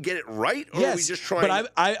trying to get it right, or Yes, are we just trying?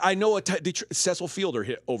 but I know Cecil Fielder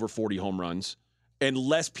hit over 40 home runs, and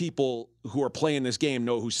less people who are playing this game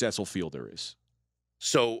know who Cecil Fielder is.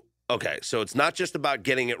 So it's not just about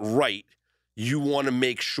getting it right. You want to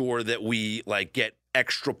make sure that we get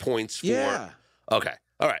extra points for. Yeah. Okay.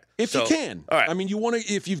 All right. If you can. All right. I mean, you want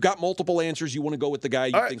to. If you've got multiple answers, you want to go with the guy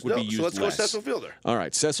you All right. think would be used so let's less. go Cecil Fielder. All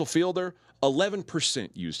right, Cecil Fielder. 11%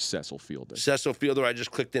 used Cecil Fielder. Cecil Fielder. I just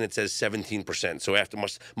clicked in. It says 17%. So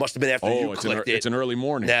must have been after you clicked it. It's an early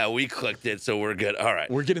morning. Now we clicked it, so we're good. All right.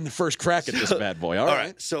 We're getting the first crack at this bad boy. All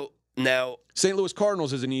right. So now, St. Louis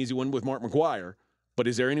Cardinals is an easy one with Mark McGwire. But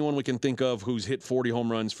is there anyone we can think of who's hit 40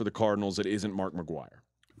 home runs for the Cardinals that isn't Mark McGwire?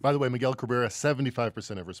 By the way, Miguel Cabrera,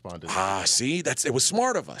 75% have responded. See, it was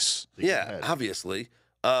smart of us. yeah, obviously.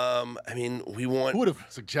 I mean, we want. Who would have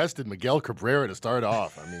suggested Miguel Cabrera to start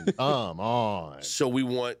off? I mean, come on. So we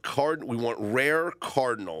want rare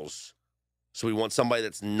Cardinals. So we want somebody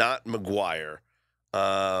that's not McGuire.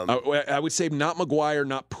 I would say not McGwire,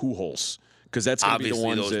 not Pujols, because that's going to be the Obviously,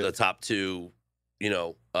 ones those are the that. top two.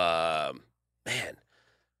 Man,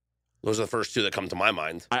 those are the first two that come to my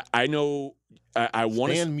mind. I know. I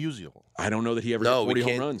want Stan to. Musial. I don't know that he ever No, hit 40 we home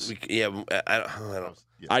can't. runs. I don't.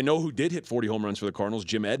 Yeah. I know who did hit 40 home runs for the Cardinals.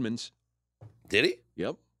 Jim Edmonds. Did he?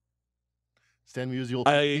 Yep. Stan Musial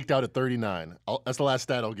I- peaked out at 39. That's the last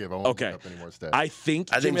stat I'll give. I won't Okay. look up any more stats. I think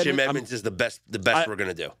Jim I'm- Edmonds is the best. The best we're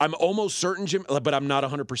gonna do. I'm almost certain but I'm not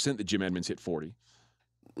 100% that Jim Edmonds hit 40.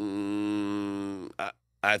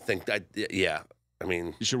 I think that. Yeah. I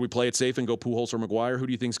mean, Should we play it safe and go Pujols or McGwire? Who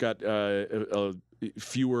do you think's got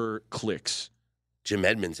fewer clicks? Jim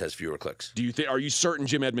Edmonds has fewer clicks. Are you certain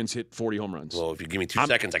Jim Edmonds hit 40 home runs? Well, if you give me 2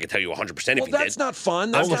 seconds, I can tell you 100% if Well, he that's did. not fun.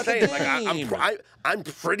 I'm That's just not the saying, game. I'm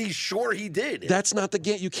pretty sure he did. That's not the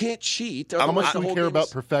game. You can't cheat. How much Otherwise, do the we whole care game about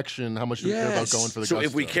is- perfection? How much do we care about Yes. going for the So gusto?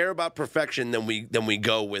 if we care about perfection, then we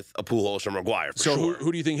go with a Pujols or McGuire. For So sure.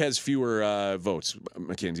 who do you think has fewer votes,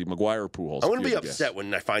 Mackenzie, McGwire or Pujols? I'm going if to you be had guess? upset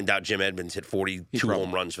when I find out Jim Edmonds hit 42 probably-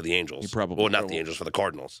 home runs for the Angels. he probably Well, not the will. Angels, for the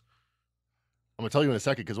Cardinals. I'm going to tell you in a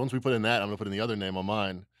second because once we put in that, I'm going to put in the other name on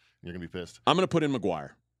mine. You're going to be pissed. I'm going to put in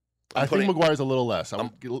McGwire. I think putting- McGuire's a little less. A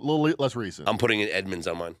little less recent. I'm putting in Edmonds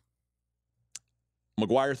on mine.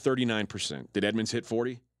 McGwire 39%. Did Edmonds hit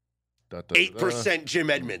 40? 8% Jim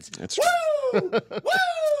Edmonds. That's Woo!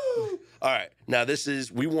 Woo! All right. Now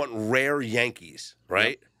we want rare Yankees,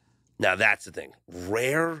 right? Now that's the thing.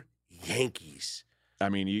 Rare Yankees. I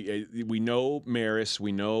mean, we know Maris.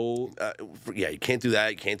 We know You can't do that.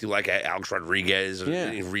 You can't do like Alex Rodriguez or Yeah.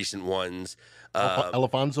 any recent ones.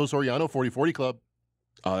 Alfonso Soriano, 40-40 club.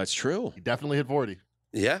 Oh, that's true. He definitely hit 40.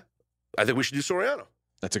 Yeah. I think we should do Soriano.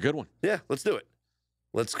 That's a good one. Yeah, let's do it.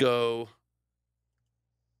 Let's go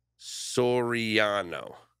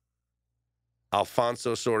Soriano.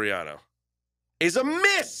 Alfonso Soriano is a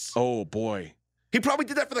miss. Oh boy. He probably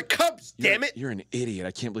did that for the Cubs. Damn it! You're an idiot.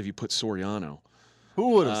 I can't believe you put Soriano. Who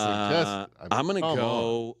would have suggested? I'm gonna come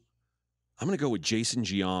go. on. I'm gonna go with Jason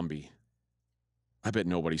Giambi. I bet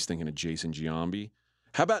nobody's thinking of Jason Giambi.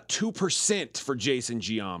 How about 2% for Jason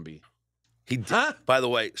Giambi? He did, By the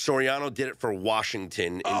way, Soriano did it for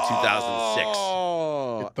Washington in 2006.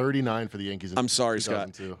 Oh, Hit 39 for the Yankees. In I'm sorry, Scott.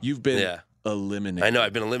 2002. You've been Yeah. eliminated. I know.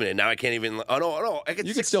 I've been eliminated. Now I can't even. Oh no! I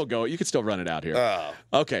You can still go. You can still run it out here. Oh.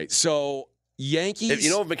 Okay, so Yankees.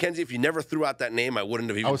 If, Mackenzie, if you never threw out that name, I wouldn't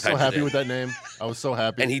have even. I was so typed it happy in. with that name. I was so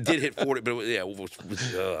happy. And he did hit 40, but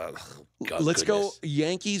God, Let's goodness. go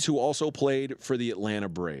Yankees, who also played for the Atlanta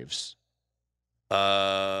Braves.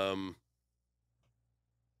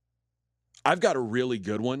 I've got a really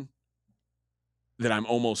good one that I'm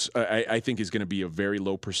almost, I think is going to be a very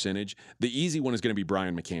low percentage. The easy one is going to be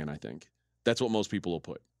Brian McCann, I think. That's what most people will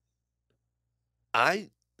put. I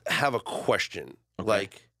have a question. Okay.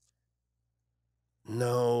 Like,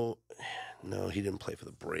 no, he didn't play for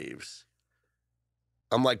the Braves.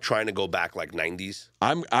 I'm like trying to go back like 90s.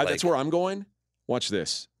 That's where I'm going. Watch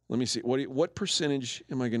this. Let me see. What percentage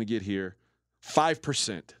am I going to get here?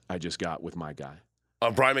 5% I just got with my guy.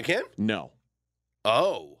 Brian McCann? No.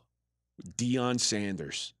 Oh, Deion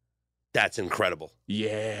Sanders. that's incredible.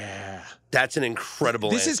 Yeah. That's an incredible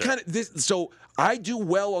This answer. is kind of this. So I do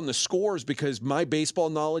well on the scores because my baseball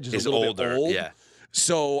knowledge is Is a little older, bit old. yeah.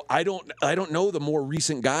 So I don't know the more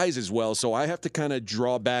recent guys as well. So I have to kind of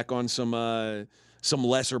draw back on some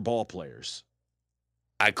lesser ball players.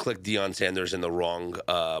 I clicked Deion Sanders in the wrong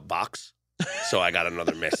box, so I got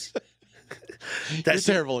another miss. You're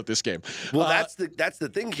terrible at this game. Well, that's the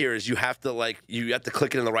thing here is you have to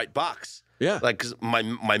click it in the right box. Yeah. Like 'cause my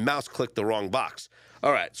mouse clicked the wrong box.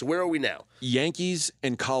 All right, so where are we now? Yankees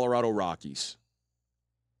and Colorado Rockies.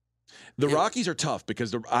 The Rockies are tough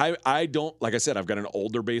because I don't, like I said, I've got an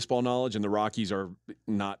older baseball knowledge, and the Rockies are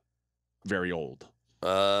not very old.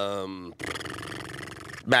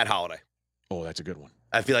 Matt Holliday. Oh, that's a good one.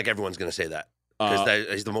 I feel like everyone's going to say that because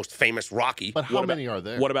he's the most famous Rocky. But how many are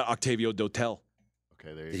there? What about Octavio Dotel?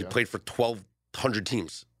 Okay, there you He go. played for 1,200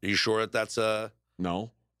 teams. Are you sure that that's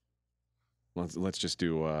No. Let's just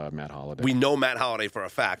do Matt Holliday. We know Matt Holliday for a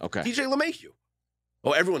fact. Okay. DJ LeMahieu.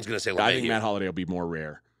 Oh, everyone's going to say LeMahieu. I think Matt Holliday will be more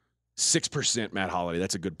rare. 6% Matt Holliday.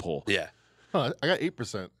 That's a good pull. Yeah. Huh, I got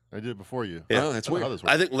 8%. I did it before you. Yeah. Oh, that's I don't know weird. how this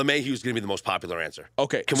works. I think LeMahieu is going to be the most popular answer.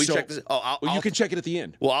 Okay. Can we so- check this? Oh, Well, you can check it at the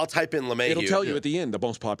end. Well, I'll type in LeMahieu. It'll tell you at the end the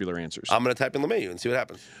most popular answers. I'm going to type in LeMahieu and see what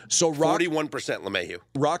happens. So 41% LeMahieu.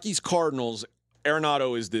 Rockies Cardinals.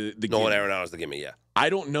 Arenado is the Nolan gimme. Arenado's the gimme, yeah. I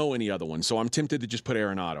don't know any other one, so I'm tempted to just put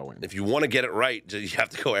Arenado in. If you want to get it right, you have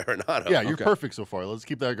to go Arenado. Yeah, you're Okay. perfect so far. Let's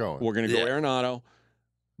keep that going. We're going to go Yeah. Arenado.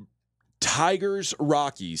 Tigers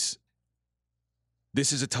Rockies.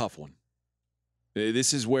 This is a tough one.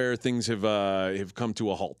 This is where things have come to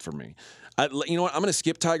a halt for me. You know what? I'm going to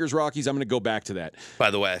skip Tigers Rockies. I'm going to go back to that. By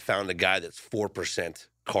the way, I found a guy that's 4%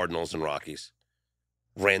 Cardinals and Rockies.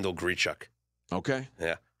 Randall Grichuk. Okay.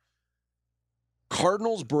 Yeah.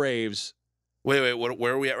 Cardinals Braves. Wait,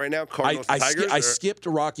 where are we at right now? Cardinals I and Tigers? I skipped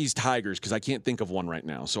Rockies Tigers because I can't think of one right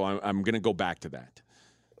now, so I'm going to go back to that.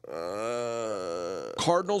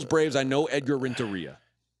 Cardinals Braves. I know Edgar Renteria.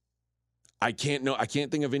 I can't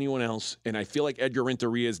think of anyone else, and I feel like Edgar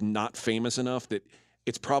Renteria is not famous enough that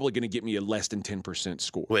it's probably going to get me a less than 10%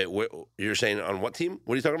 score. Wait, you're saying on what team?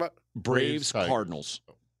 What are you talking about? Braves Tigers. Cardinals.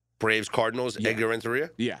 Braves, Cardinals, Yeah. Edgar Renteria?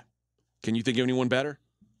 Yeah. Can you think of anyone better?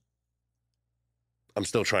 I'm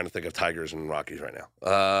still trying to think of Tigers and Rockies right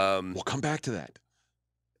now. We'll come back to that.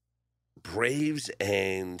 Braves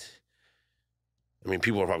and I mean,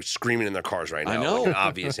 people are probably screaming in their cars right now. I know. Like an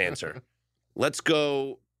obvious answer. Let's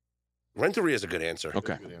go. Renteria is a good answer.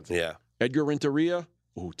 Okay. Good answer. Yeah, Edgar Renteria.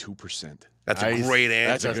 Ooh, 2%. that's Nice. a great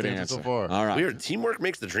That's answer. a good Best answer. answer so far. All right. Weird. Teamwork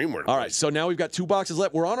makes the dream work. All right. boys. So now we've got 2 boxes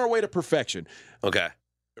left. We're on our way to perfection. Okay.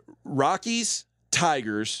 Rockies,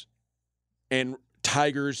 Tigers, and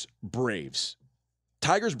Tigers, Braves.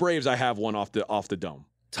 Tigers, Braves. I have one off the dome.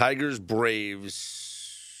 Tigers, Braves.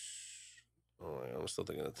 Oh, I'm still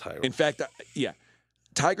thinking of the Tigers. In fact, yeah,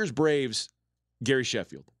 Tigers, Braves, Gary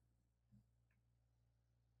Sheffield.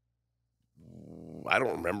 I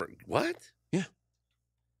don't remember. What?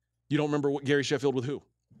 You don't remember what Gary Sheffield with who?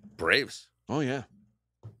 Braves. Oh yeah.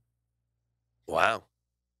 Wow.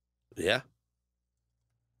 Yeah.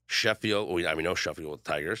 Sheffield. Well, I mean, no Sheffield with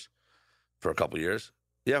Tigers for a couple years.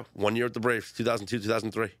 Yeah, 1 year with the Braves, 2002,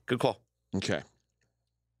 2003. Good call. Okay.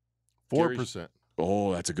 4%.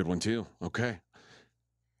 Oh, that's a good one too. Okay.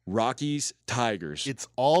 Rockies, Tigers. It's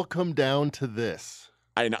all come down to this.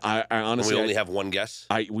 I And honestly, we only have one guess.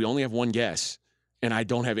 we only have one guess, and I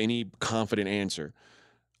don't have any confident answer.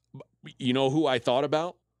 You know who I thought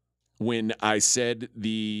about when I said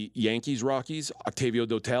the Yankees-Rockies? Octavio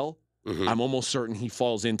Dotel. Mhm. I'm almost certain he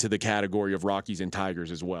falls into the category of Rockies and Tigers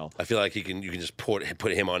as well. I feel like you can just put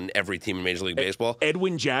him on every team in Major League Baseball.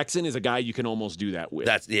 Edwin Jackson is a guy you can almost do that with.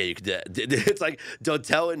 You could do that. It's like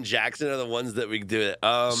Dotel and Jackson are the ones that we can do it.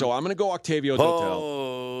 So I'm going to go Octavio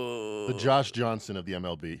Dotel. The Josh Johnson of the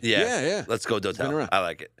MLB. Yeah. Let's go been Dotel. around. I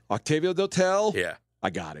like it. Octavio Dotel. Yeah. I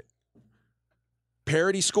got it.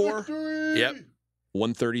 Parity score, Yep.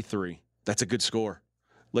 133. That's a good score.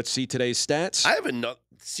 Let's see today's stats. I have enough.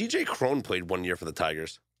 CJ Cron played 1 year for the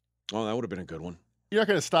Tigers. Oh, that would have been a good one. You're not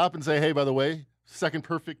going to stop and say, hey, by the way, second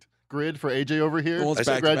perfect grid for AJ over here. Well, it's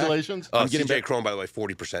back to back. Congratulations. I'm getting CJ back- Cron, by the way,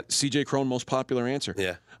 40%. CJ Cron, most popular answer.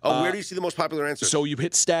 Yeah. Where do you see the most popular answer? So you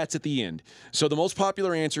hit stats at the end. So the most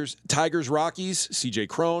popular answers: Tigers, Rockies, CJ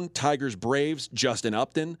Cron; Tigers, Braves, Justin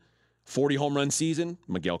Upton; 40 home run season,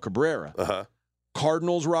 Miguel Cabrera; Uh-huh.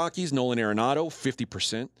 Cardinals, Rockies, Nolan Arenado,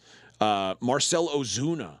 50%; Marcell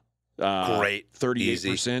Ozuna, Great.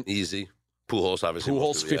 38%; Easy. Pujols, obviously.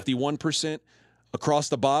 Pujols, 51%. Across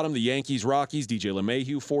the bottom, the Yankees, Rockies, DJ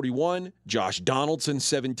LeMahieu, 41; Josh Donaldson,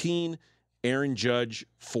 17; Aaron Judge,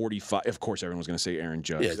 45. Of course, everyone's going to say Aaron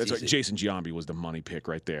Judge. Yeah, it's That's easy. right. Jason Giambi was the money pick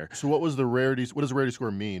right there. So what was the rarity? What does the rarity score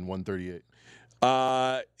mean? 138.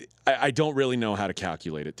 I don't really know how to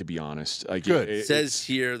calculate it, to be honest. Like, Good. It says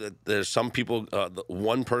here that there's some people,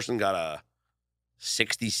 one person got a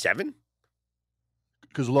 67?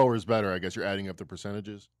 Because lower is better. I guess you're adding up the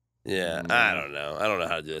percentages. Yeah, I don't know. I don't know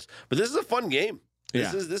how to do this. But this is a fun game.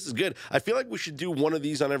 This Yeah. is good. I feel like we should do one of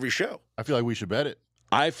these on every show. I feel like we should bet it.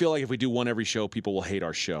 I feel like if we do one every show, people will hate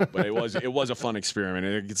our show. But it was a fun experiment.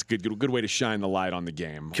 And it's a good way to shine the light on the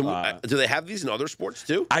game. Can we, do they have these in other sports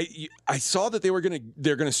too? I saw that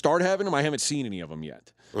they're gonna start having them. I haven't seen any of them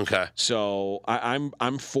yet. Okay. So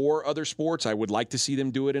I'm for other sports. I would like to see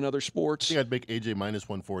them do it in other I sports. think I'd make AJ minus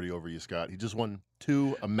 140 over you, Scott. He just won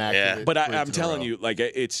 2 immaculate. But grids I'm in a telling row. you, like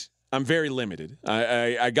I'm very limited.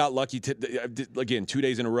 I got lucky again 2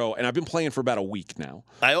 days in a row, and I've been playing for about a week now.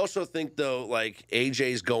 I also think though, like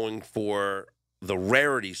AJ's going for the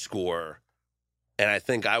rarity score, and I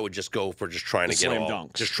think I would just go for just trying to The get slam all,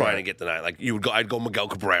 dunks. just trying to Right. get the 9. Like you would go, I'd go Miguel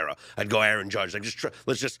Cabrera, I'd go Aaron Judge. Like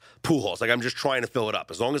let's just Pujols. Like I'm just trying to fill it up.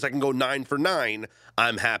 As long as I can go 9 for 9,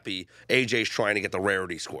 I'm happy. AJ's trying to get the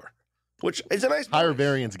rarity score, which is a nice Higher bonus.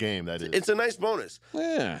 variance game, that is. It's a nice bonus.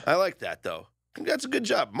 Yeah. I like that though. That's a good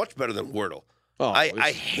job. Much better than Wordle. Oh, I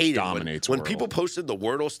this hate it dominates when Wordle. people posted the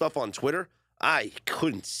Wordle stuff on Twitter. I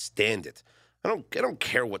couldn't stand it. I don't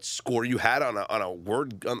care what score you had on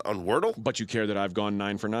Wordle. But you care that I've gone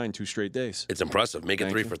 9 for 9 2 straight days. It's impressive. Make it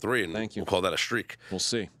Thank 3 you. for 3, and Thank you. we'll call that a streak. We'll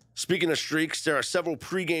see. Speaking of streaks, there are several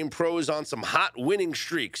pregame pros on some hot winning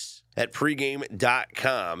streaks at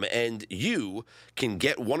pregame.com, and you can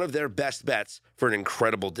get one of their best bets for an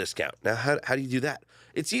incredible discount. Now, how do you do that?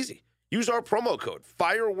 It's easy. Use our promo code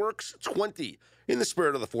Fireworks20 in the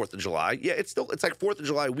spirit of the 4th of July. Yeah, it's like 4th of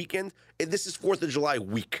July weekend, and this is 4th of July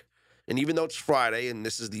week. And even though it's Friday and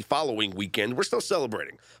this is the following weekend, we're still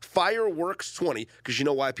celebrating. Fireworks 20, because you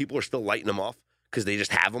know why people are still lighting them off? Because they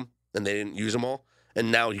just have them and they didn't use them all.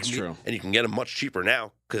 And now you can get them much cheaper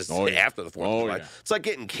now because after the 4th of July. Yeah. It's like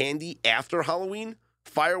getting candy after Halloween,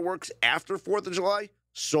 fireworks after 4th of July,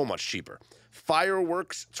 so much cheaper.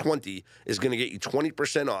 Fireworks 20 is going to get you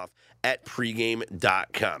 20% off at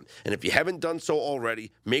pregame.com. And if you haven't done so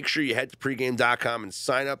already, make sure you head to pregame.com and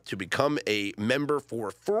sign up to become a member for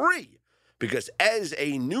free. Because as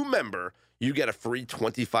a new member, you get a free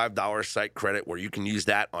 $25 site credit where you can use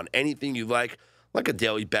that on anything you like a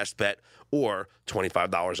daily best bet, or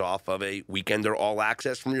 $25 off of a weekender all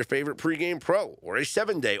access from your favorite pregame pro, or a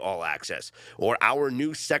 7-day all access, or our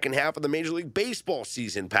new second half of the Major League Baseball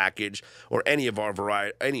season package, or any of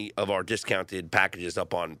our discounted packages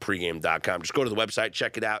up on pregame.com. Just go to the website,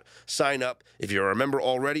 check it out, sign up. If you're a member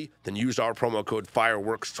already, then use our promo code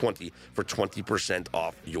Fireworks20 for 20%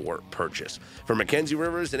 off your purchase. For Mackenzie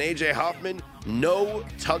Rivers and AJ Hoffman, no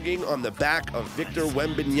tugging on the back of Victor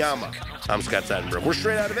Wembanyama. I'm Scott Seidenberg. We're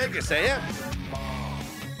straight out of Vegas, AM